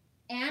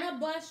and a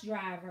bus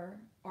driver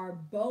are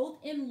both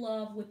in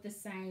love with the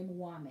same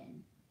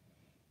woman,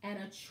 an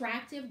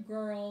attractive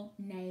girl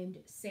named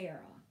Sarah.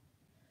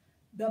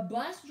 The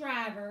bus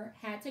driver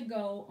had to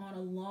go on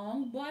a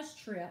long bus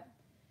trip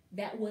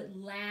that would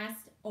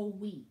last a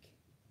week.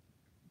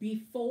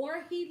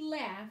 Before he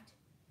left,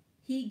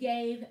 he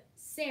gave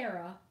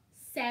Sarah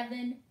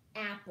 7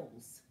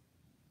 apples.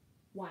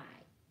 Why?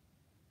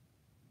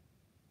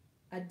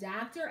 A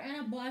doctor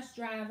and a bus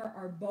driver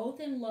are both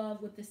in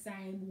love with the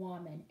same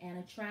woman, an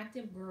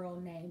attractive girl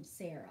named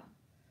Sarah.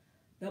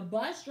 The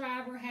bus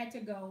driver had to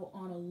go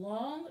on a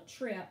long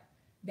trip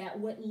that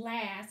would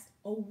last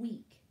a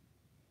week.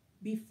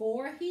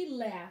 Before he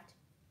left,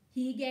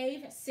 he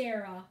gave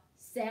Sarah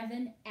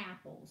 7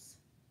 apples.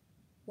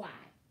 Why?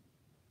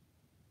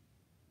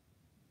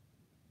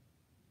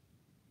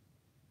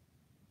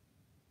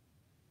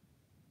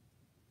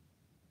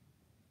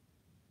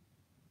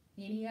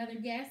 Any other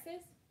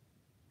guesses?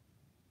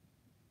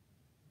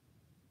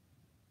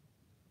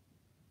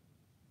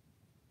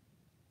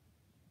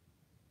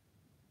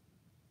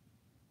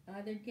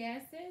 Other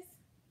guesses?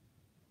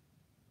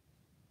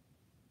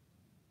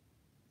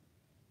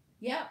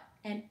 Yep,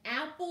 an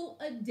apple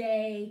a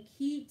day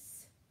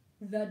keeps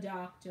the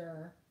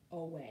doctor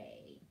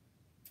away.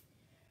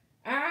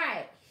 All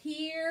right,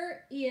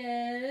 here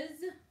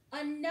is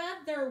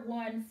another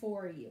one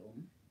for you.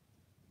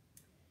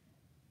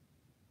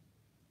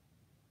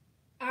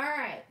 All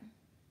right.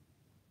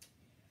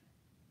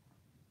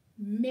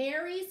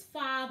 Mary's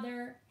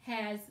father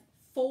has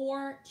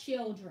 4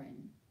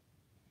 children.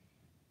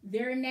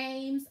 Their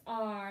names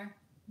are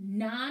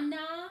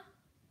Nana,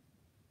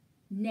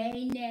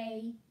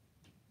 Nene,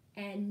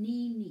 and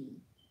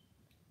Nini.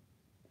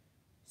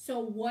 So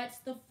what's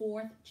the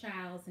 4th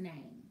child's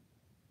name?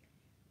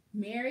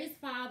 Mary's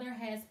father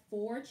has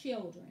 4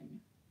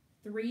 children.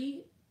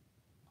 3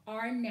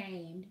 are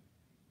named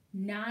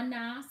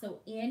Nana, so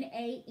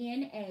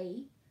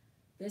N-A-N-A.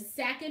 The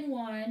second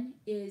one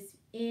is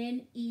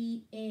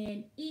N-E-N-E.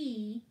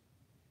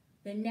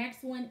 The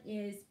next one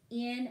is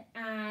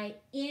N-I-N-I.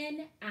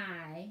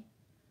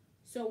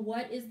 So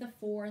what is the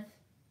 4th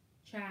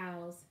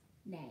child's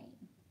name?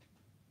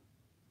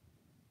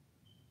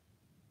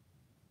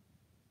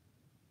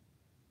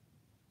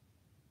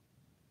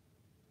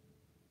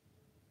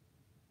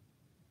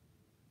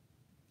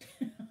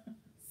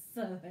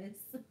 sons.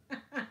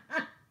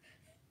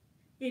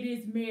 It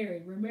is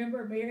Mary.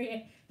 Remember,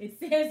 Mary, it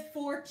says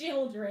 4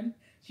 children.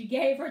 She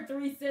gave her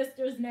 3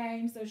 sisters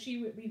names, so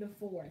she would be the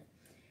 4th.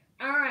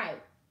 All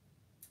right,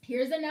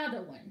 here's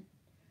another one.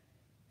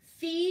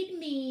 Feed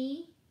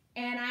me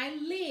and I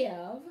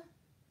live,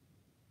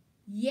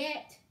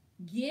 yet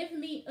give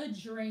me a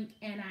drink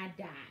and I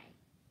die.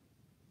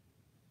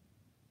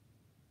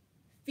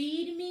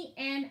 Feed me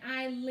and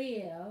I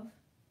live,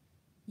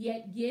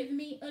 yet give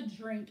me a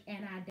drink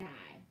and I die.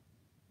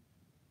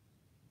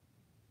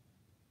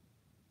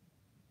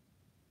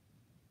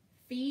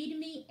 Feed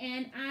me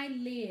and I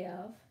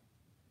live,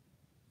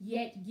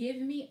 yet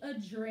give me a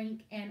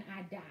drink and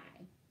I die.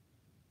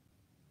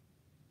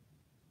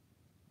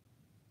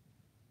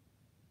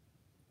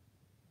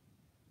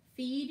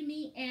 Feed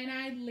me and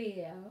I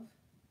live,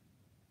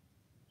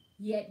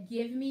 yet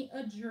give me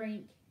a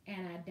drink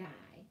and I die.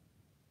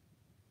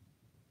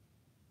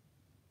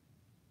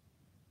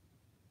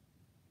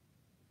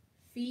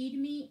 Feed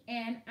me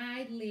and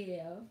I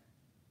live,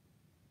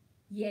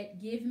 yet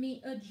give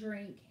me a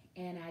drink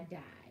and I die.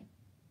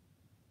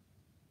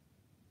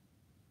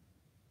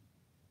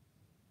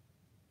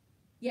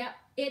 Yep,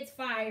 it's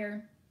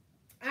fire.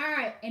 All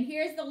right, and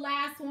here's the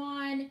last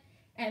one,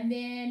 and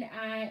then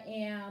I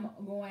am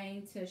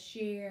going to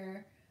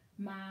share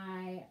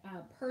my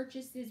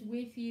purchases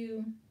with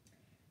you.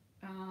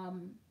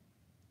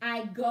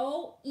 I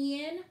go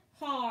in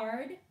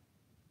hard,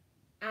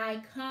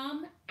 I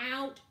come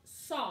out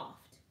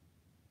soft.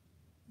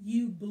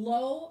 You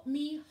blow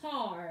me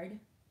hard,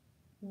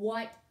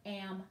 what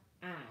am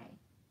I?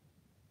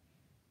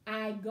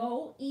 I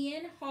go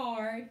in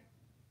hard,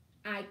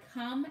 I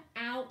come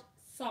out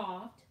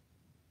soft.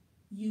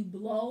 You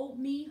blow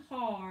me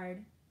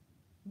hard,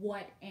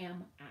 what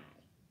am I?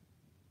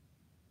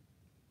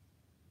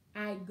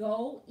 I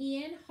go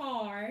in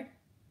hard,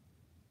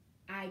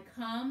 I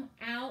come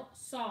out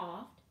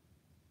soft.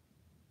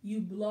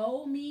 You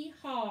blow me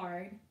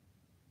hard,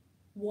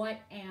 what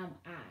am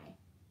I?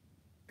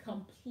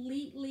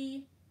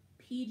 Completely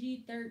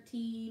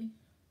PG-13.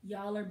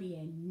 Y'all are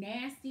being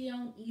nasty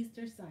on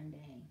Easter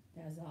Sunday.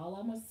 That's all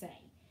I'm going to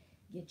say.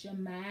 Get your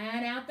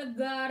mind out the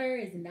gutter.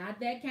 It's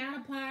not that kind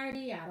of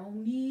party. I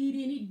don't need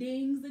any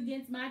dings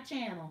against my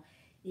channel.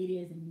 It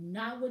is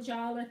not what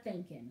y'all are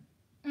thinking.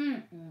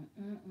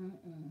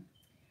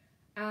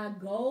 I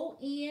go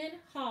in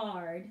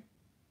hard.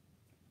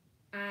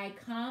 I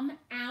come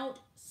out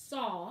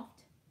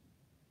soft.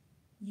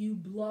 You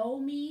blow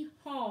me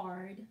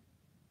hard.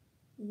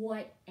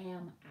 What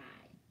am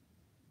I?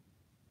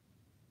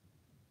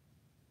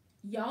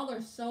 Y'all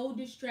are so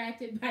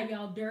distracted by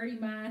y'all dirty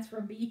minds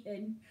from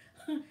being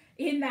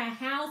in the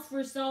house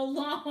for so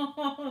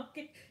long.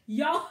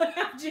 Y'all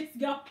have just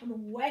gone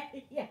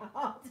way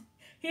out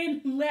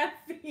in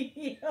left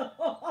field.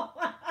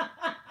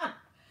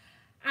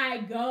 I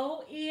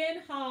go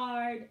in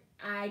hard.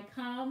 I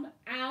come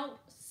out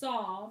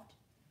soft.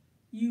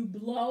 You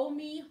blow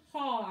me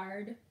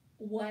hard.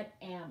 What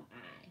am I?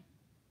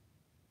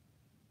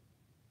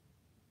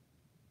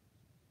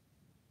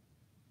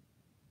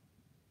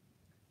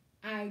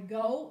 I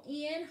go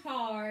in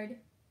hard,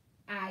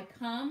 I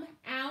come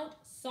out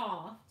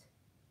soft,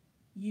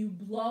 you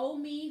blow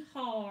me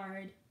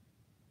hard,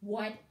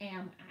 what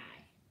am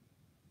I?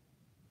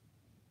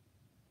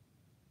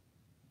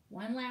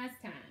 One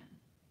last time.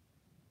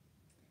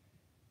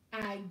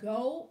 I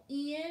go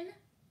in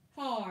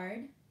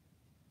hard,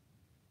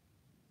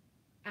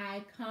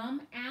 I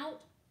come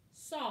out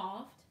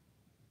soft,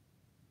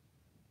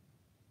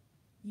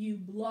 you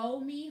blow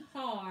me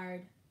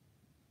hard,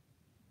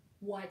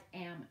 what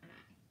am I?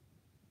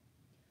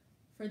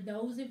 For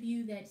those of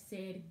you that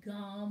said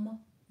gum,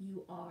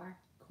 you are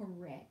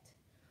correct.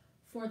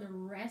 For the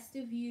rest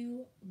of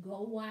you,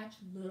 go watch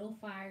Little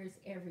Fires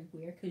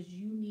Everywhere because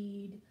you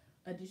need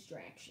a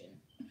distraction.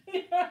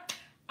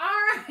 All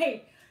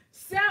right.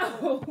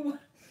 So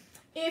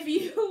if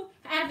you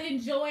have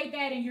enjoyed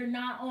that and you're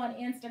not on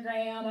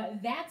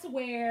Instagram, that's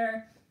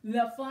where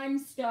the fun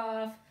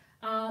stuff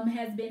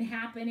has been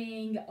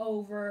happening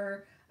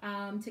over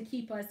to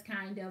keep us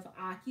kind of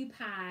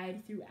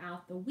occupied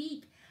throughout the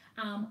week.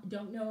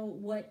 Don't know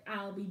what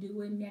I'll be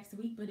doing next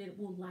week, but it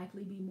will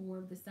likely be more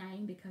of the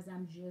same because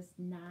I'm just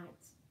not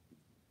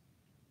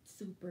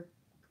super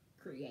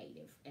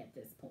creative at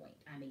this point.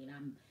 I mean,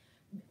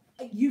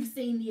 you've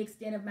seen the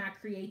extent of my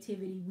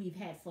creativity. We've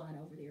had fun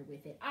over there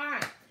with it. All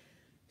right.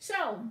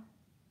 So,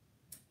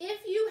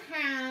 if you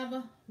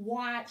have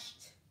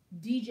watched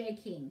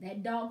DJ King,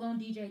 that doggone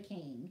DJ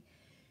King,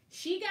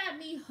 she got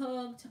me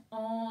hooked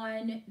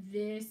on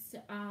this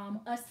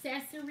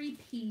accessory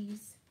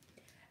piece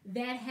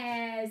that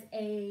has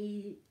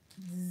a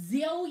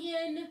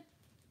zillion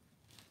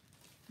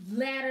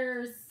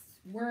letters,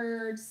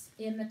 words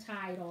in the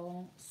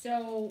title.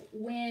 So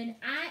when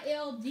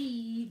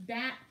ILD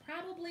back,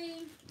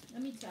 probably,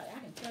 let me tell you, I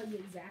can tell you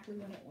exactly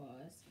when it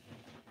was.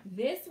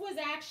 This was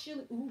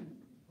actually,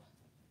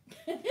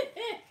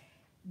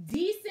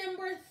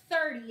 December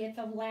 30th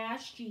of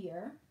last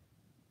year.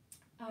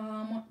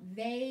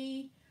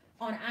 They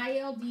on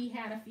ILD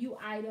had a few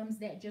items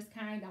that just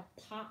kind of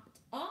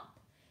popped up,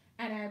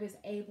 and I was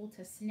able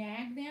to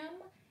snag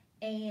them.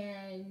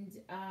 And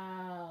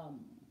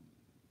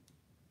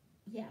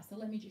yeah, so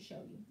let me just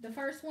show you. The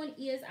first one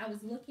is I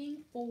was looking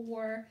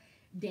for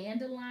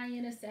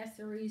dandelion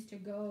accessories to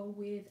go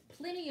with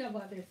plenty of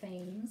other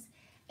things,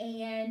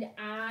 and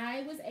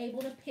I was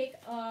able to pick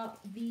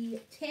up the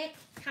Tech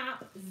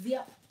Top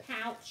Zip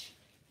pouch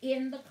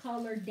in the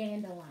color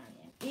dandelion.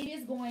 It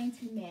is going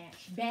to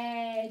match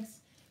bags,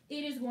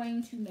 it is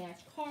going to match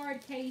card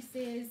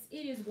cases,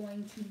 it is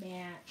going to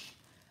match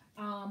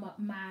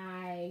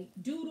my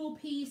doodle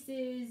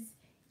pieces.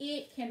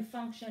 It can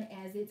function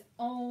as its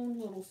own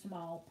little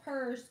small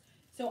purse.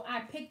 So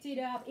I picked it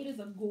up. It is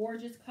a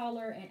gorgeous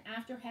color, and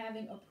after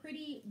having a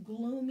pretty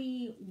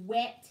gloomy,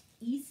 wet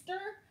Easter,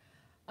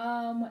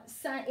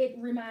 it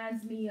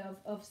reminds me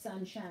of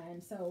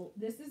sunshine. So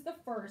this is the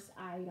first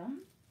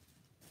item.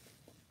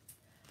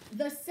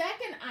 The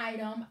second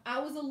item, I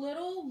was a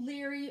little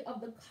leery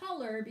of the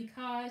color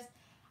because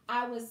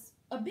I was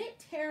a bit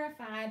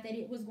terrified that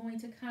it was going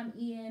to come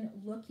in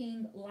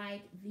looking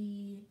like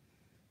the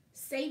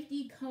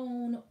safety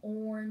cone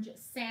orange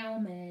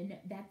salmon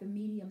that the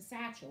medium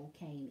satchel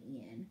came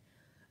in.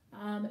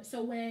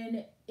 So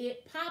when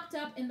it popped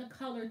up in the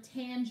color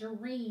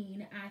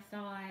tangerine, I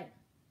thought,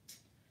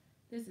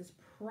 this is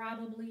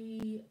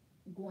probably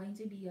going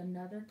to be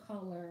another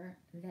color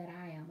that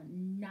I am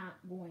not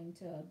going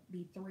to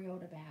be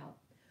thrilled about.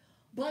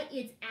 But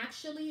it's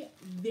actually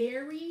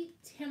very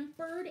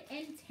tempered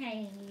and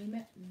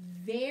tame,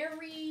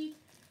 very,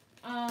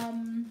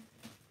 I'm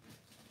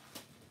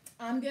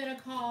going to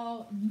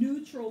call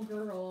neutral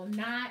girl,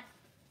 not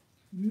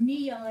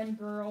neon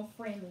girl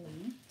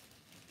friendly.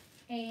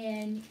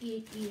 And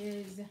it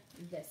is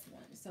this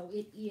one. So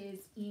it is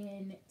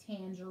in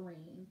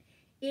tangerine.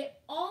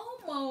 It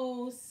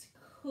almost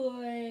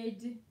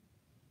could,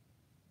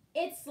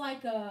 it's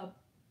like an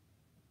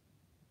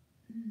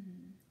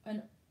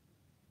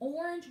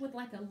orange with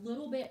like a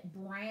little bit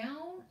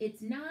brown.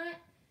 It's not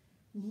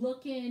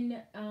looking,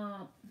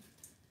 I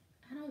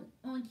don't,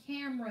 on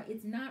camera,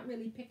 it's not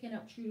really picking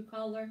up true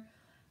color.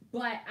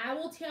 But I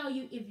will tell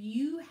you, if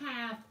you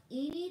have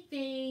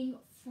anything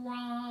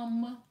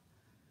from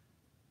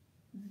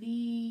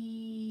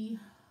the,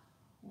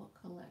 what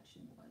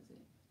collection was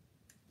it?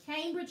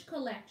 Cambridge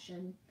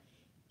collection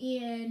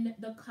in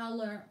the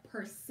color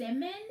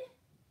persimmon,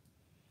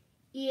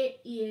 it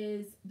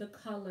is the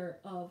color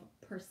of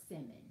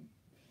persimmon.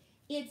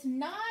 It's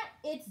not,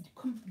 it's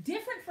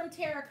different from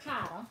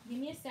terracotta. Give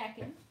me a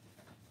second.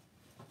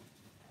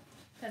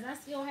 Because I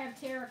still have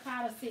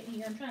terracotta sitting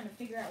here. I'm trying to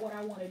figure out what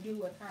I want to do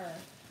with her.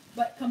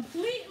 But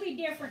completely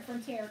different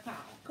from terracotta.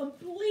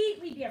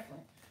 Completely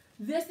different.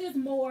 This is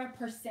more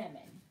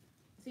persimmon.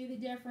 See the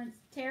difference?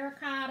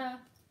 Terracotta.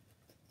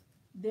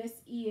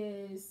 This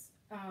is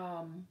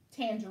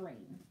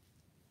tangerine.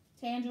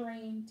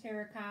 Tangerine,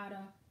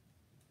 terracotta,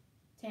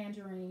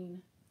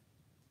 tangerine,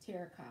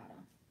 terracotta.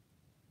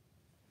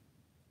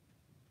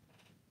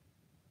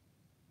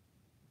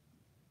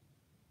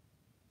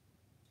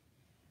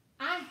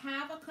 I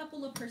have a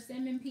couple of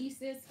persimmon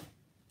pieces,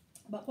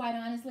 but quite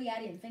honestly, I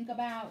didn't think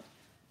about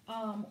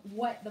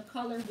what the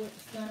color was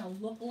going to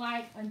look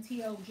like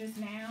until just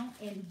now.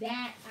 And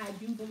that, I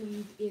do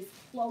believe, is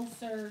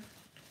closer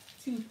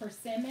to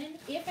persimmon.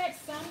 If at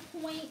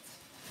some point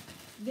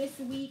this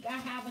week I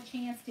have a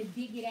chance to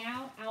dig it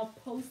out, I'll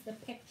post the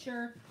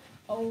picture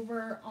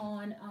over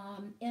on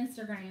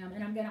Instagram.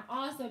 And I'm going to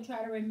also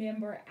try to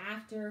remember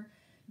after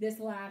this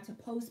live to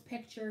post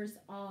pictures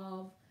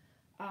of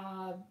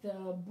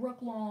the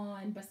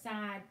Brooklawn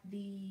beside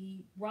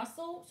the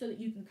Russell so that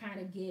you can kind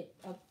of get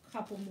a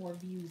couple more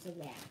views of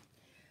that.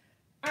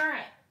 All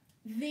right.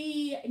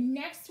 The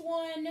next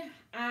one,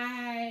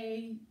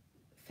 I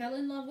fell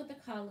in love with the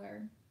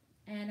color,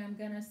 and I'm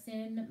going to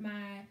send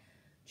my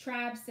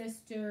tribe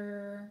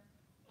sister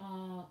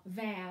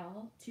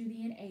Val to the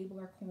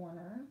Enabler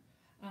Corner.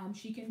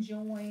 She can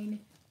join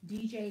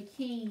DJ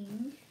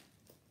King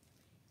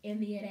in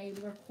the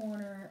Enabler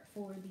Corner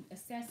for the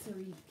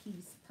accessory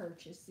piece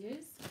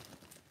purchases.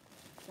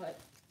 But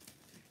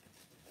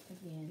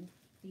again,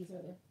 these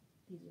are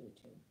the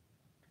two.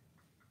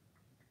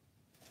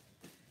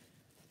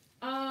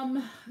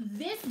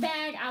 This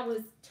bag, I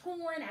was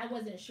torn. I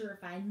wasn't sure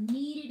if I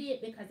needed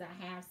it because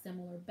I have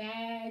similar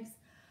bags.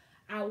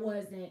 I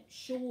wasn't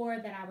sure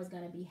that I was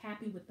going to be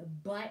happy with the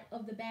butt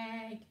of the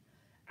bag.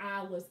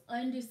 I was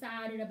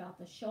undecided about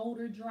the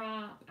shoulder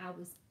drop. I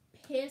was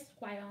pissed,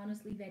 quite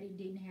honestly, that it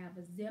didn't have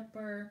a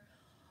zipper.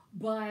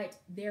 But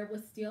there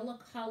was still a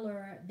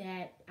color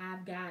that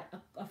I've got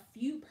a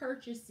few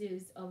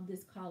purchases of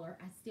this color.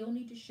 I still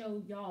need to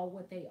show y'all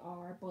what they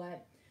are,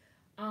 but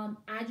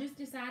I just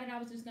decided I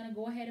was just going to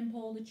go ahead and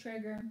pull the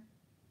trigger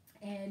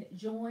and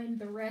join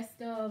the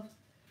rest of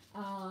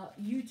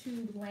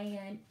YouTube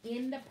land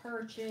in the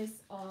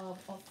purchase of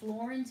a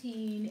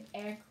Florentine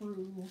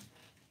Ecru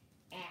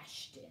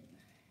Ashton.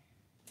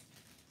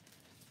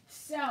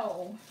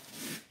 So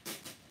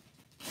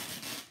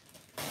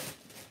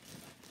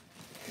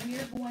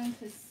we're going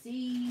to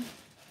see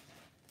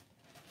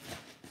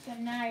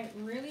tonight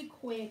really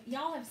quick.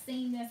 Y'all have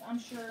seen this, I'm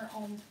sure,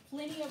 on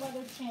plenty of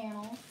other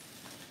channels.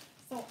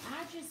 So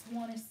I just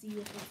want to see if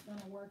it's going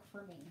to work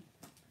for me.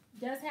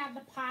 Does have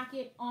the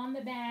pocket on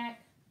the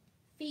back,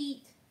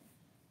 feet.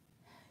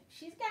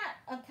 She's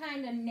got a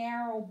kind of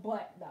narrow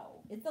butt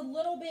though. It's a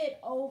little bit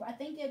over, I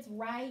think it's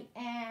right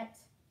at,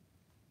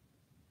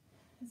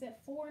 is it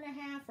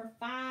 4.5 or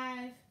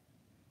 5?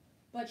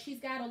 But she's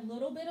got a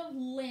little bit of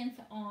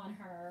length on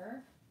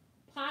her.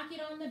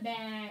 Pocket on the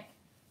back.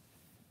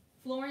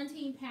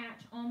 Florentine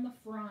patch on the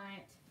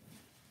front.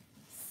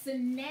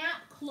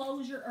 Snap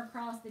closure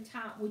across the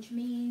top, which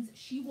means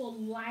she will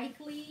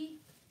likely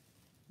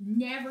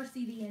never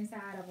see the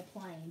inside of a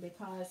plane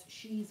because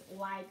she's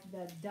like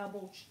the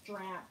double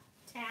strap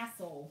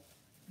tassel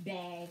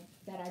bag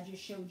that I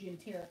just showed you in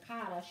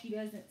terracotta. She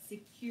doesn't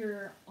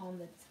secure on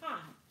the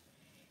top.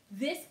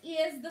 This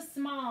is the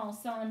small,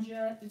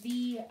 Sonja.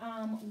 The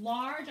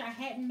large I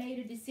hadn't made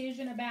a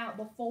decision about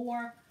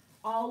before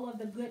all of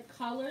the good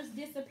colors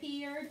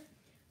disappeared.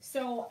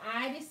 So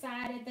I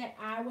decided that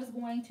I was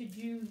going to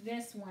do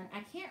this one.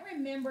 I can't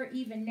remember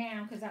even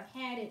now because I've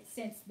had it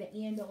since the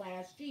end of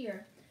last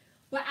year.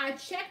 But I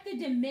checked the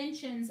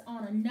dimensions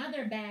on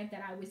another bag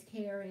that I was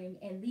carrying,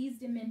 and these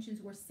dimensions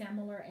were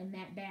similar, and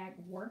that bag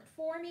worked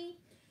for me.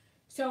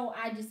 So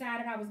I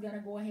decided I was going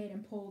to go ahead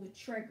and pull the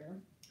trigger,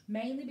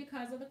 mainly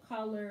because of the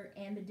color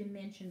and the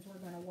dimensions were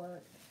going to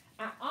work.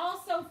 I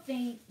also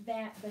think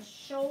that the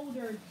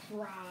shoulder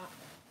drop,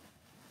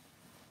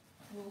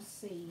 we'll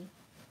see.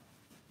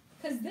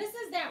 Because this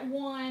is that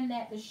one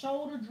that the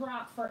shoulder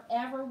drop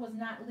forever was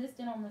not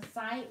listed on the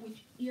site,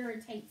 which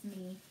irritates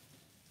me.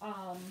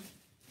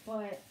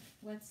 But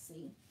let's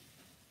see.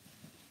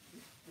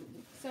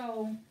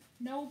 So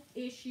no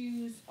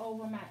issues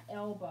over my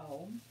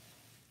elbow.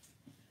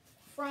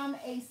 From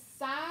a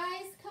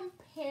size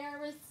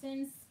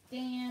comparison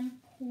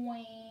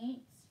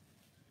standpoint,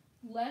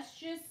 let's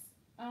just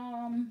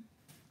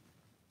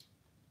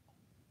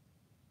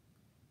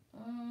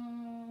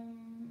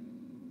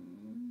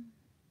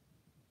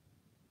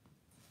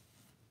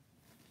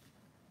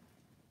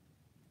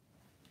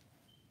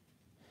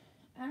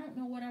I don't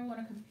know what I want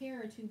to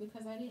compare it to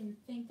because I didn't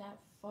think that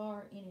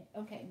far in it.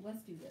 Okay,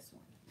 let's do this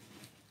one.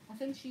 I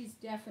think she's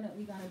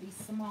definitely going to be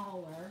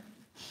smaller.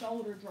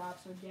 Shoulder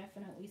drops are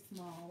definitely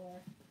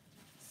smaller.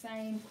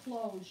 Same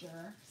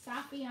closure.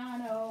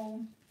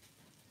 Saffiano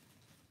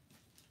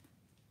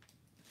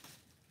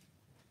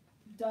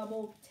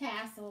double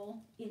tassel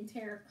in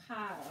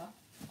terracotta.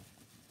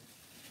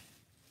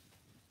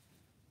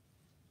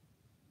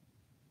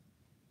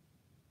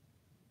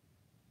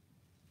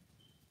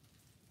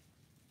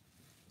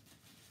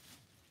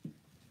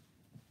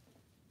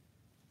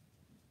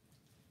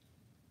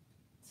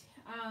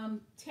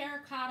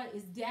 Terracotta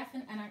is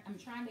definitely, and I'm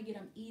trying to get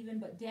them even,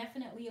 but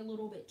definitely a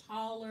little bit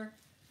taller.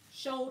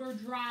 Shoulder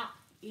drop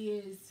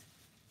is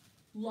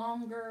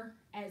longer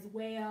as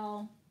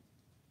well.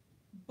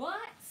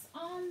 Butts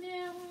on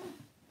them,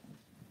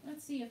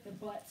 let's see if the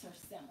butts are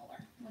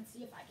similar. Let's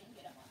see if I can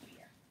get them up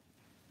here.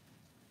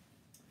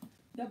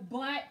 The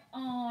butt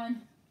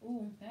on,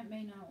 ooh, that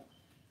may not,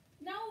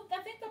 no,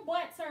 I think the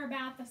butts are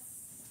about the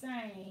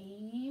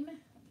same.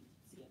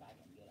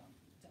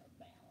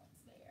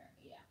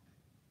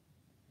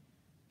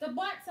 The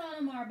butts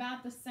on them are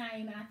about the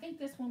same, and I think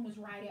this one was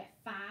right at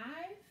 5.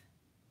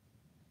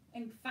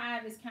 And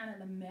 5 is kind of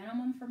the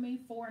minimum for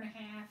me, 4.5.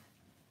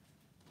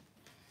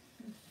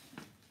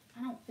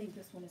 I don't think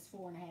this one is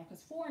 4.5,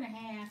 because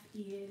 4.5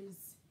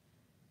 is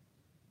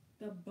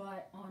the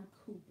butt on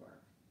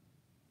Cooper.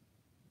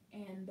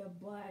 And the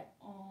butt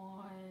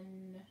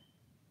on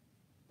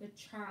the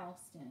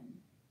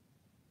Charleston.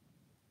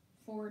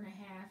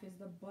 4.5 is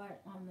the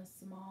butt on the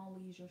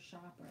small leisure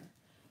shopper.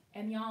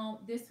 And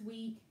y'all, this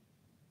week,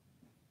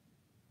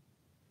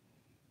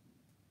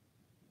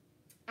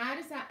 I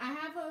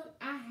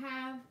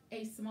have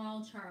a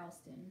small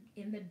Charleston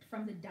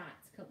from the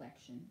Dots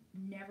collection.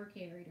 Never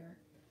carried her.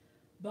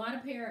 Bought a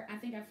pair, I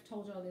think I've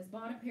told y'all this,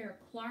 bought a pair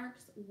of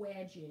Clark's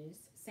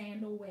wedges,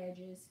 sandal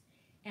wedges,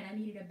 and I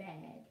needed a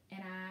bag.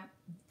 And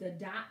the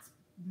dots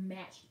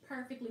matched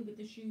perfectly with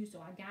the shoes, so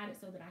I got it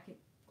so that I could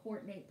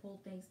coordinate, pull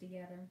things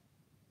together.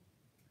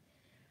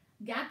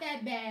 Got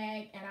that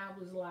bag, and I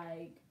was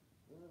like,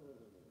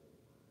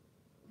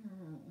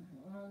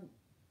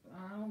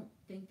 I don't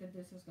think that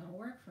this is going to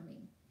work for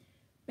me.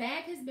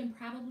 Bag has been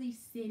probably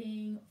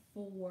sitting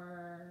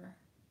for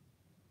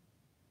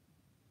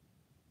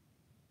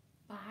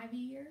 5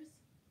 years,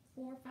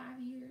 4 or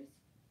 5 years.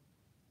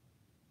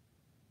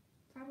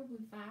 Probably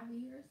 5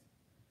 years.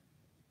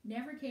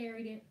 Never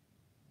carried it.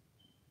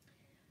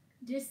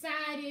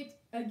 Decided,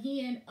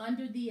 again,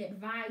 under the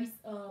advice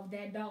of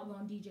that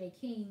doggone DJ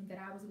King, that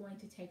I was going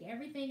to take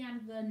everything out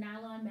of the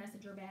nylon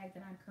messenger bag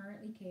that I'm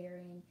currently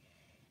carrying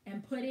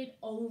and put it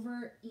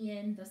over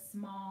in the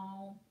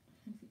small,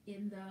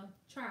 in the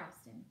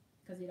Charleston,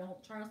 because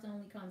Charleston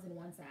only comes in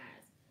one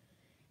size.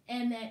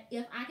 And that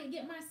if I could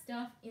get my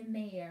stuff in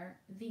there,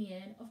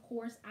 then of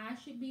course I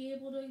should be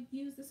able to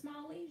use the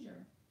small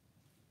leisure.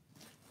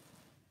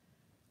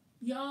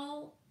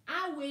 Y'all,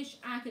 I wish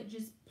I could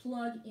just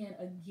plug in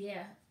a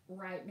GIF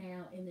right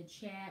now in the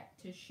chat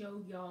to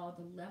show y'all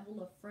the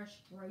level of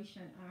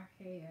frustration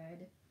I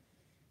had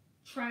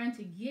trying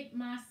to get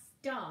my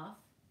stuff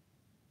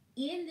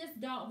in this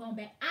doggone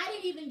bag. I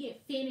didn't even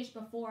get finished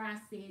before I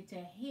said to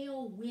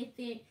hell with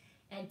it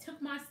and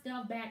took my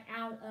stuff back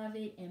out of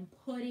it and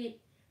put it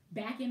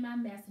back in my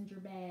messenger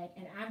bag.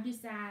 And I've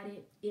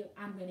decided if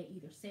I'm going to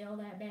either sell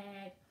that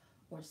bag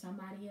or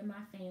somebody in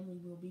my family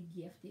will be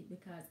gifted,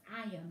 because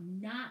I am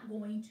not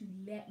going to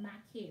let my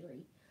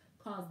carry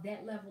cause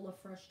that level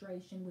of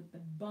frustration with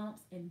the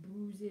bumps and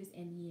bruises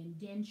and the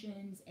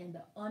indentions and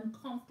the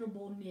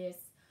uncomfortableness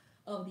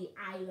of the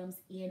items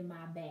in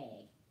my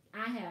bag.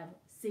 I have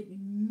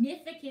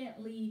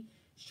significantly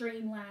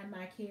streamlined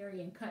my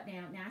carry and cut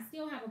down. Now, I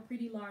still have a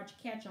pretty large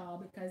catch-all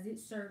because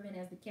it's serving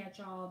as the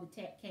catch-all,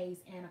 the tech case,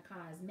 and a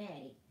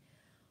cosmetic.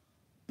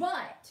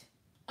 But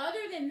other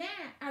than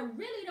that, I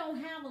really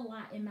don't have a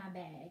lot in my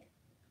bag.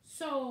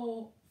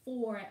 So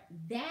for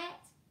that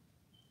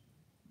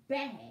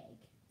bag,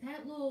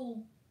 that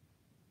little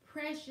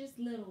precious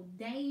little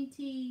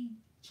dainty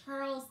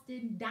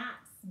Charleston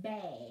Dots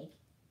bag,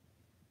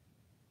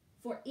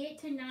 for it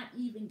to not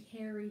even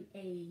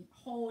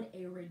hold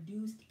a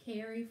reduced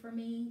carry for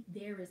me,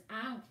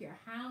 I don't care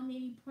how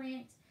many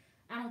prints,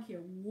 I don't care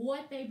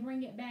what they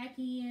bring it back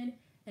in,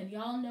 and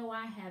y'all know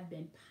I have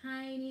been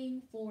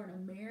pining for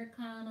an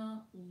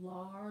Americana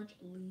large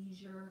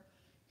leisure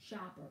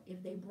shopper.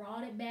 If they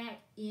brought it back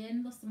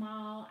in the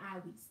small, I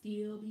would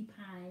still be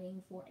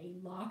pining for a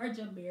large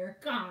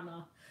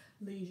Americana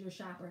leisure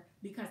shopper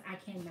because I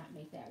cannot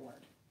make that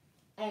work.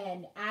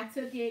 And I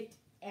took it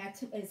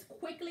as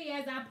quickly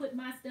as I put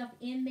my stuff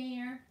in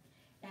there,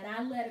 and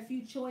I let a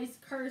few choice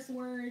curse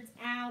words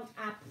out.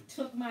 I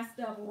took my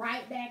stuff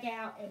right back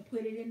out and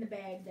put it in the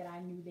bag that I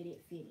knew that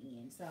it fit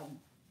in. So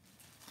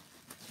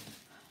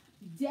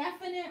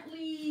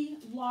definitely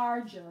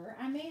larger.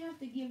 I may have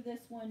to give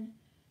this one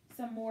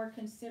some more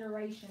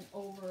consideration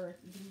over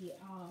the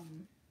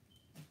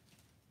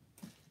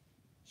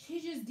she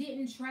just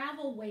didn't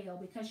travel well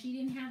because she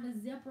didn't have a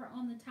zipper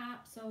on the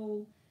top.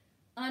 So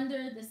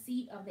under the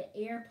seat of the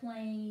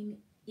airplane,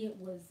 it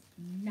was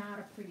not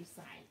a pretty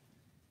sight.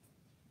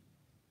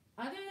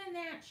 Other than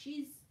that,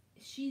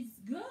 she's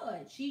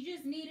good. She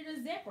just needed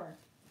a zipper.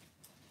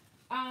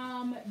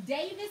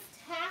 Davis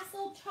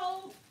Tassel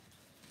Tote,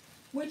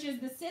 which is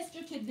the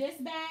sister to this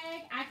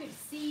bag. I could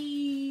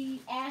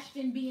see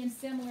Ashton being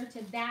similar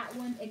to that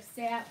one,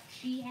 except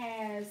she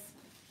has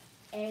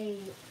a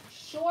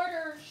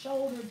shorter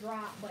shoulder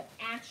drop, but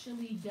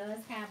actually does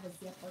have a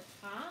zipper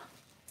top.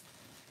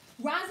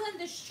 Rosalind,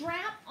 the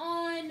strap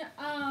on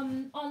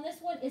this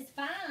one is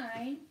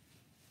fine.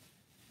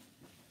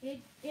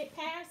 It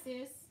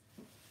passes.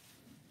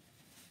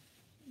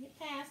 It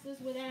passes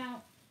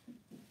without,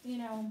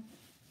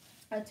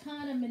 a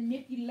ton of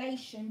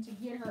manipulation to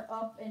get her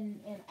up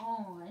and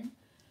on.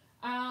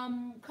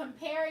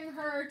 Comparing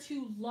her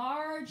to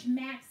large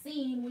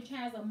Maxine, which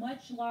has a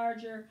much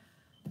larger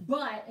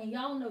butt, and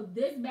y'all know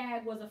this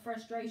bag was a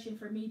frustration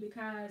for me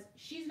because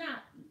she's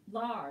not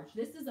large.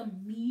 This is a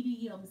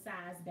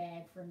medium-sized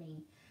bag for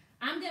me.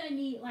 I'm gonna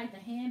need like the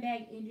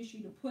handbag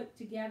industry to put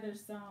together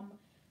some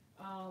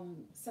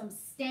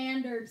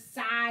standard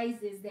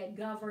sizes that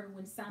govern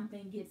when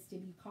something gets to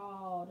be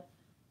called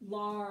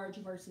large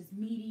versus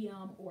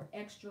medium or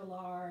extra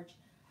large.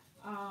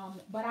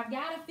 But I've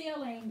got a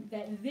feeling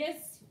that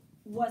this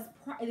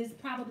is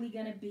probably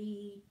gonna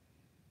be.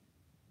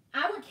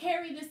 I would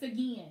carry this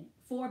again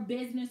for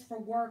business, for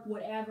work,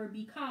 whatever,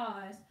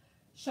 because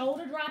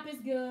shoulder drop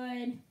is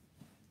good,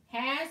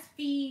 has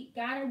feet,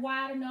 got a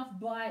wide enough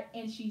butt,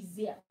 and she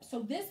zipped.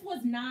 So it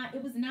was not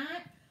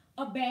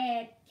a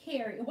bad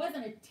carry. It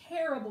wasn't a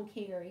terrible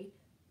carry,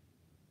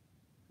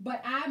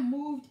 but I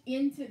moved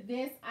into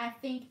this, I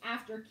think,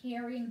 after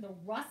carrying the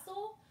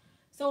Russell.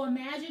 So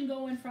imagine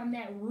going from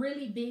that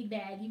really big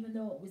bag, even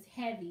though it was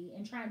heavy,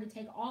 and trying to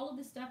take all of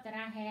the stuff that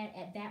I had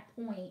at that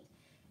point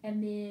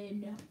and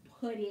then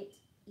put it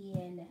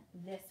in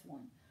this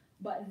one.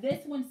 But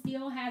this one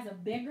still has a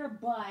bigger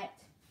butt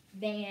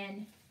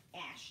than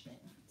Ashton.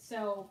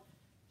 So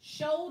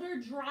shoulder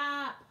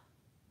drop.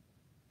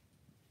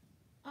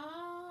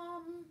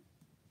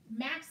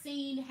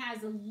 Maxine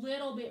has a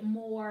little bit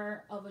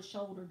more of a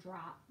shoulder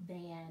drop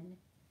than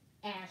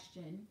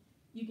Ashton.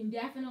 You can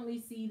definitely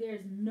see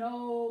there's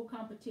no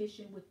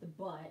competition with the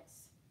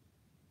butts.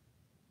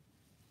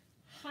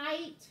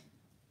 Height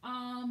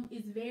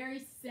is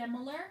very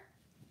similar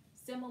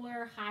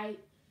height.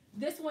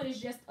 This one is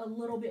just a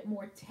little bit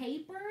more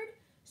tapered,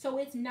 so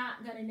it's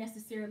not going to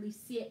necessarily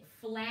sit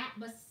flat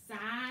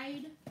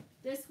beside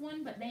this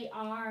one, but they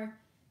are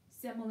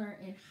similar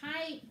in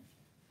height.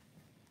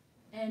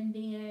 And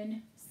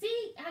then,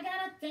 see, I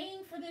got a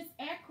thing for this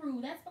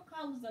ecru. That's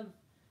because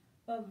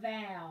of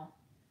Val.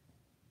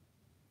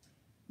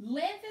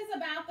 Length is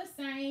about the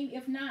same,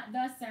 if not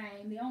the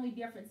same. The only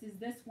difference is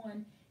this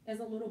one is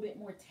a little bit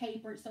more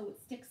tapered, so it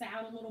sticks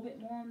out a little bit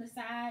more on the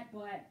side,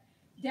 but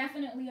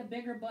definitely a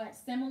bigger butt,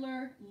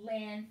 similar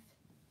length,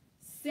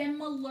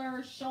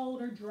 similar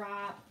shoulder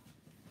drop,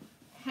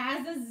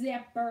 has a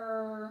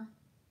zipper,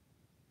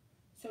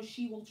 so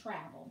she will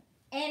travel.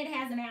 And it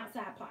has an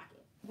outside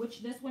pocket,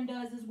 which this one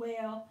does as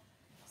well.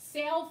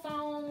 Cell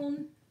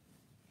phone,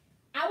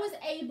 I was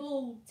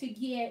able to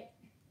get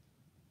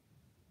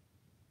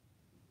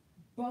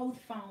both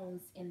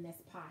phones in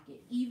this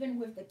pocket, even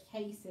with the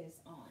cases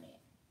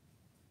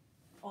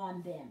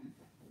on them.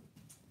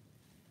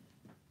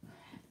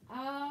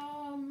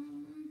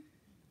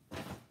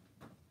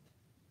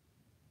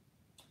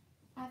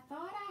 I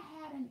thought I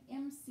had an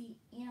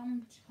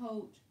MCM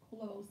tote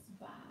close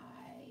by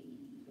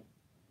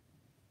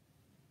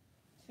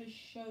to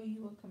show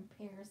you a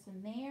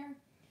comparison there,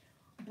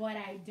 but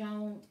I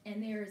don't,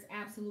 and there is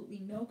absolutely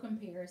no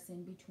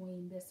comparison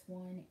between this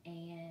one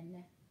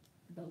and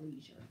the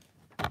Leisure.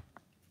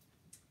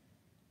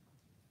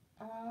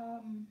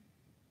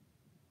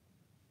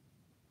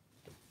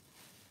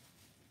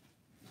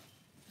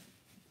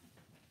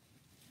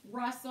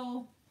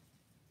 Russell,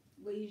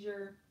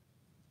 Leisure,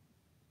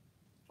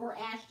 or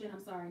Ashton,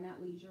 I'm sorry,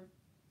 not Leisure.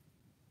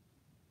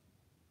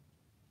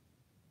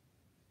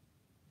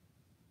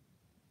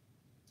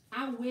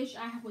 I wish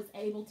I was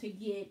able to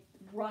get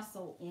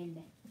Russell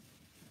in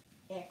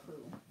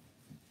Ecru.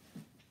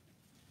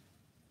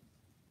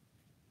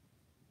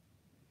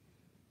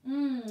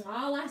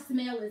 All I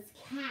smell is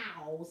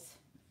cows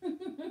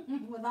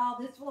with all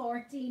this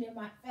Florentine in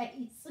my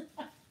face.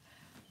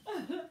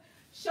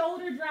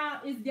 Shoulder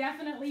drop is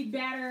definitely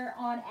better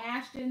on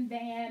Ashton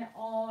than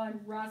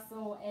on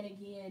Russell. And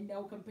again,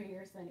 no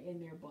comparison in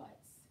their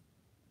butts.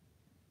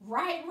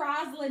 Right,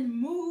 Rosalind?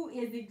 Moo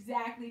is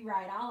exactly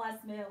right. All I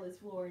smell is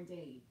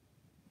Florentine.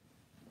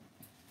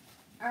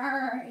 All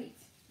right.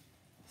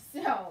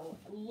 So,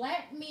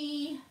 let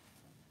me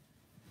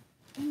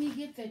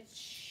get the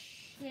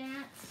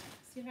chat.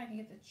 See if I can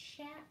get the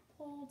chat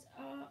pulled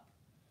up.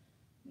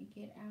 Let me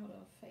get out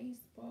of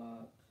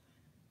Facebook.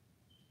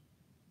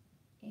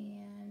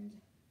 And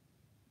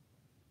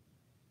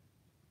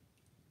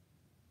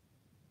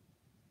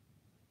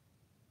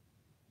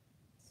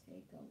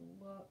take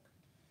a look.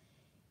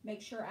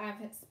 Make sure I've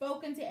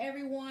spoken to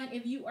everyone.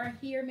 If you are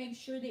here, make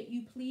sure that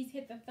you please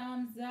hit the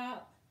thumbs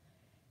up.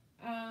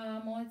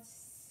 Let's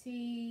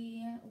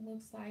see.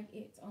 Looks like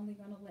it's only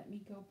going to let me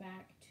go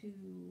back to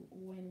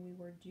when we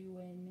were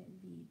doing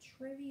the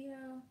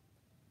trivia.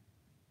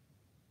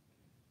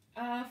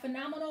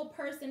 Phenomenal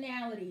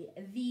personality.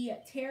 The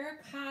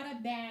terracotta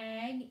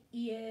bag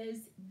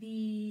is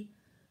the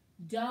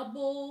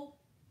double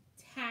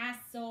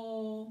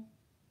tassel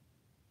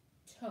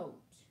tote.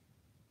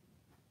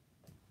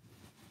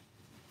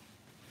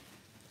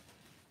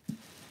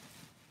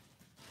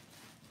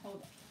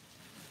 Hold on.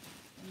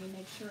 Let me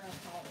make sure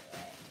I call it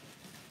right.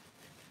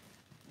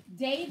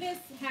 Davis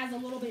has a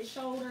little bit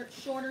shorter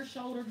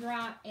shoulder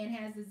drop and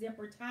has a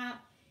zipper top.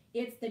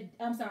 It's the,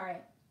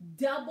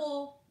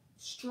 double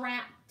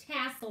strap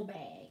tassel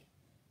bag.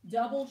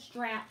 Double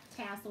strap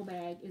tassel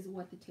bag is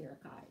what the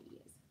terracotta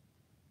is.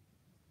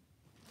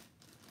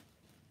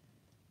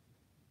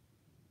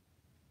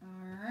 All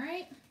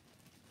right.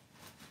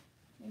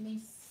 Let me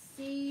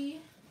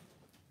see.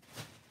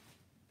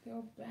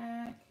 Go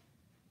back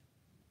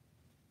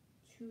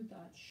to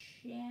the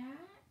chat.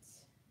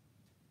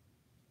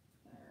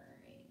 All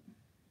right.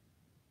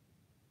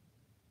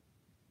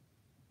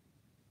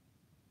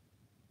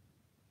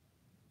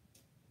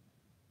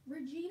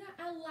 Regina,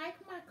 I like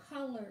my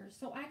colors,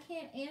 so I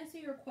can't answer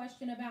your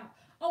question about,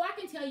 oh, I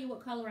can tell you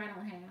what color I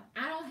don't have.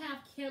 I don't have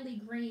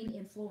Kelly Green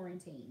in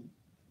Florentine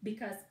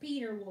because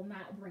Peter will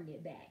not bring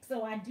it back.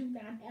 So I do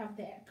not have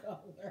that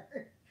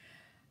color.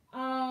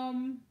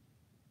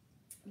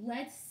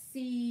 Let's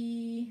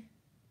see.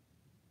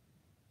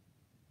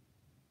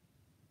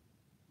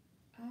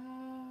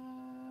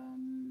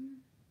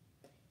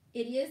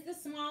 It is the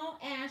small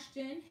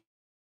Ashton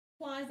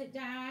closet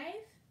dive.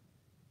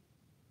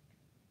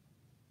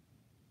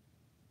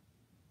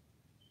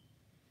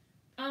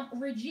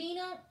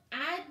 Regina,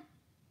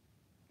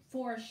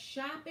 for a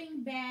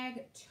shopping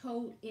bag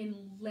tote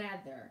in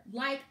leather,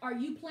 like, are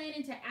you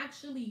planning to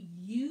actually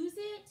use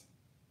it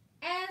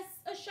as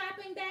a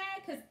shopping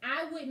bag? Because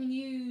I wouldn't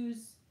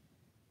use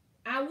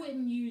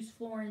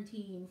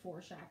Florentine for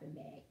a shopping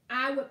bag.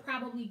 I would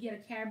probably get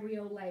a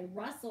Cabriolet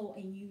Russell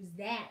and use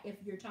that if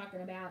you're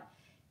talking about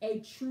a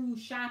true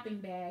shopping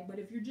bag. But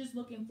if you're just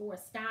looking for a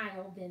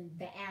style, then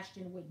the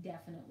Ashton would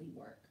definitely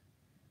work.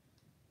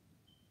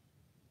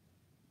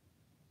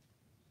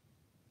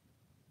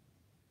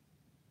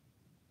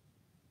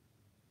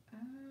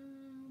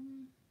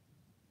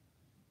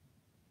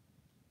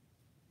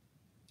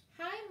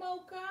 Hi,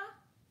 Mocha.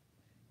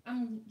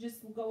 I'm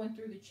just going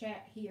through the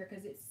chat here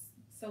because it's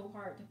so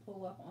hard to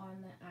pull up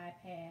on the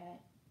iPad.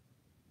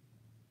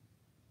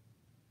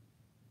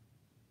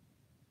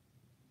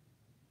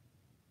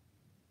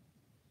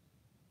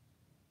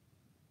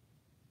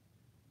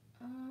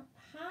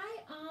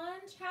 Hi,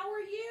 Anj. How are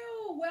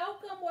you?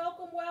 Welcome,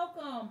 welcome,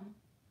 welcome.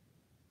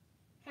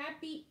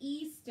 Happy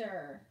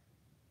Easter.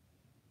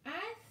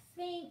 I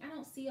think I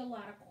don't see a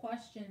lot of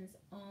questions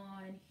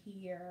on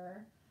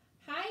here.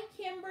 Hi,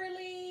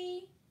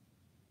 Kimberly.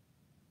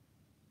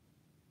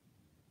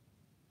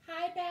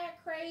 Hi, Bat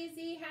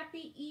Crazy.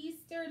 Happy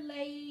Easter,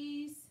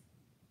 ladies.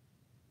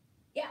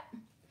 Yep.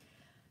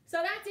 So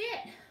that's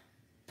it.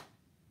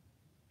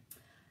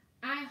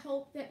 I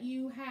hope that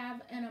you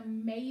have an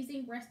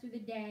amazing rest of the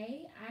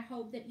day. I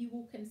hope that you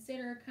will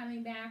consider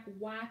coming back,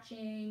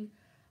 watching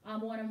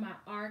one of my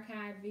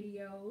archive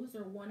videos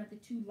or one of the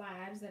 2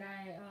 lives that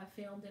I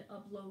filmed and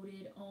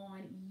uploaded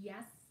on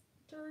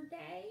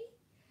yesterday.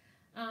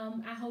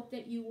 I hope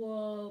that you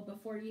will,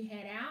 before you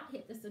head out,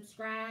 hit the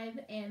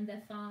subscribe and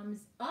the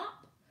thumbs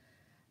up.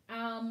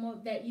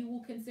 That you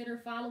will consider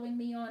following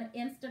me on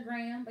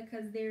Instagram,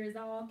 because there is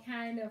all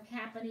kind of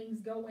happenings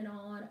going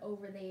on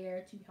over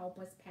there to help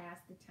us pass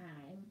the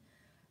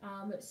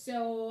time.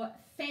 So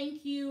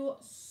thank you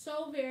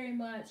so very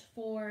much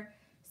for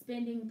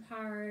spending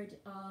part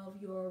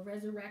of your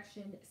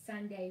Resurrection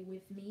Sunday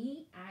with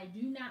me. I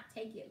do not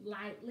take it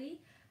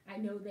lightly. I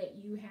know that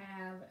you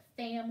have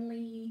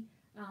family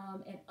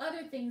and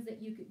other things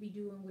that you could be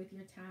doing with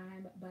your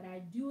time, but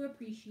I do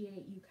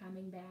appreciate you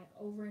coming back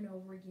over and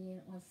over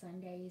again on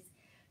Sundays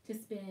to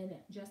spend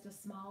just a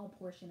small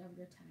portion of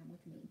your time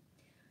with me.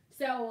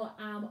 So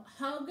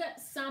hug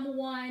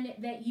someone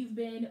that you've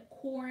been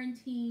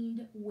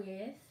quarantined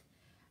with.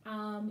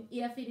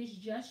 If it is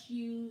just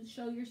you,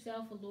 show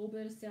yourself a little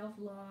bit of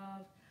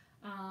self-love.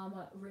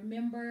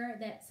 Remember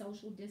that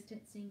social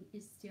distancing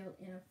is still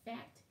in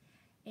effect,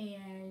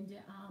 and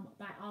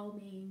by all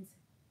means,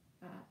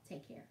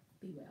 take care.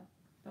 Be well.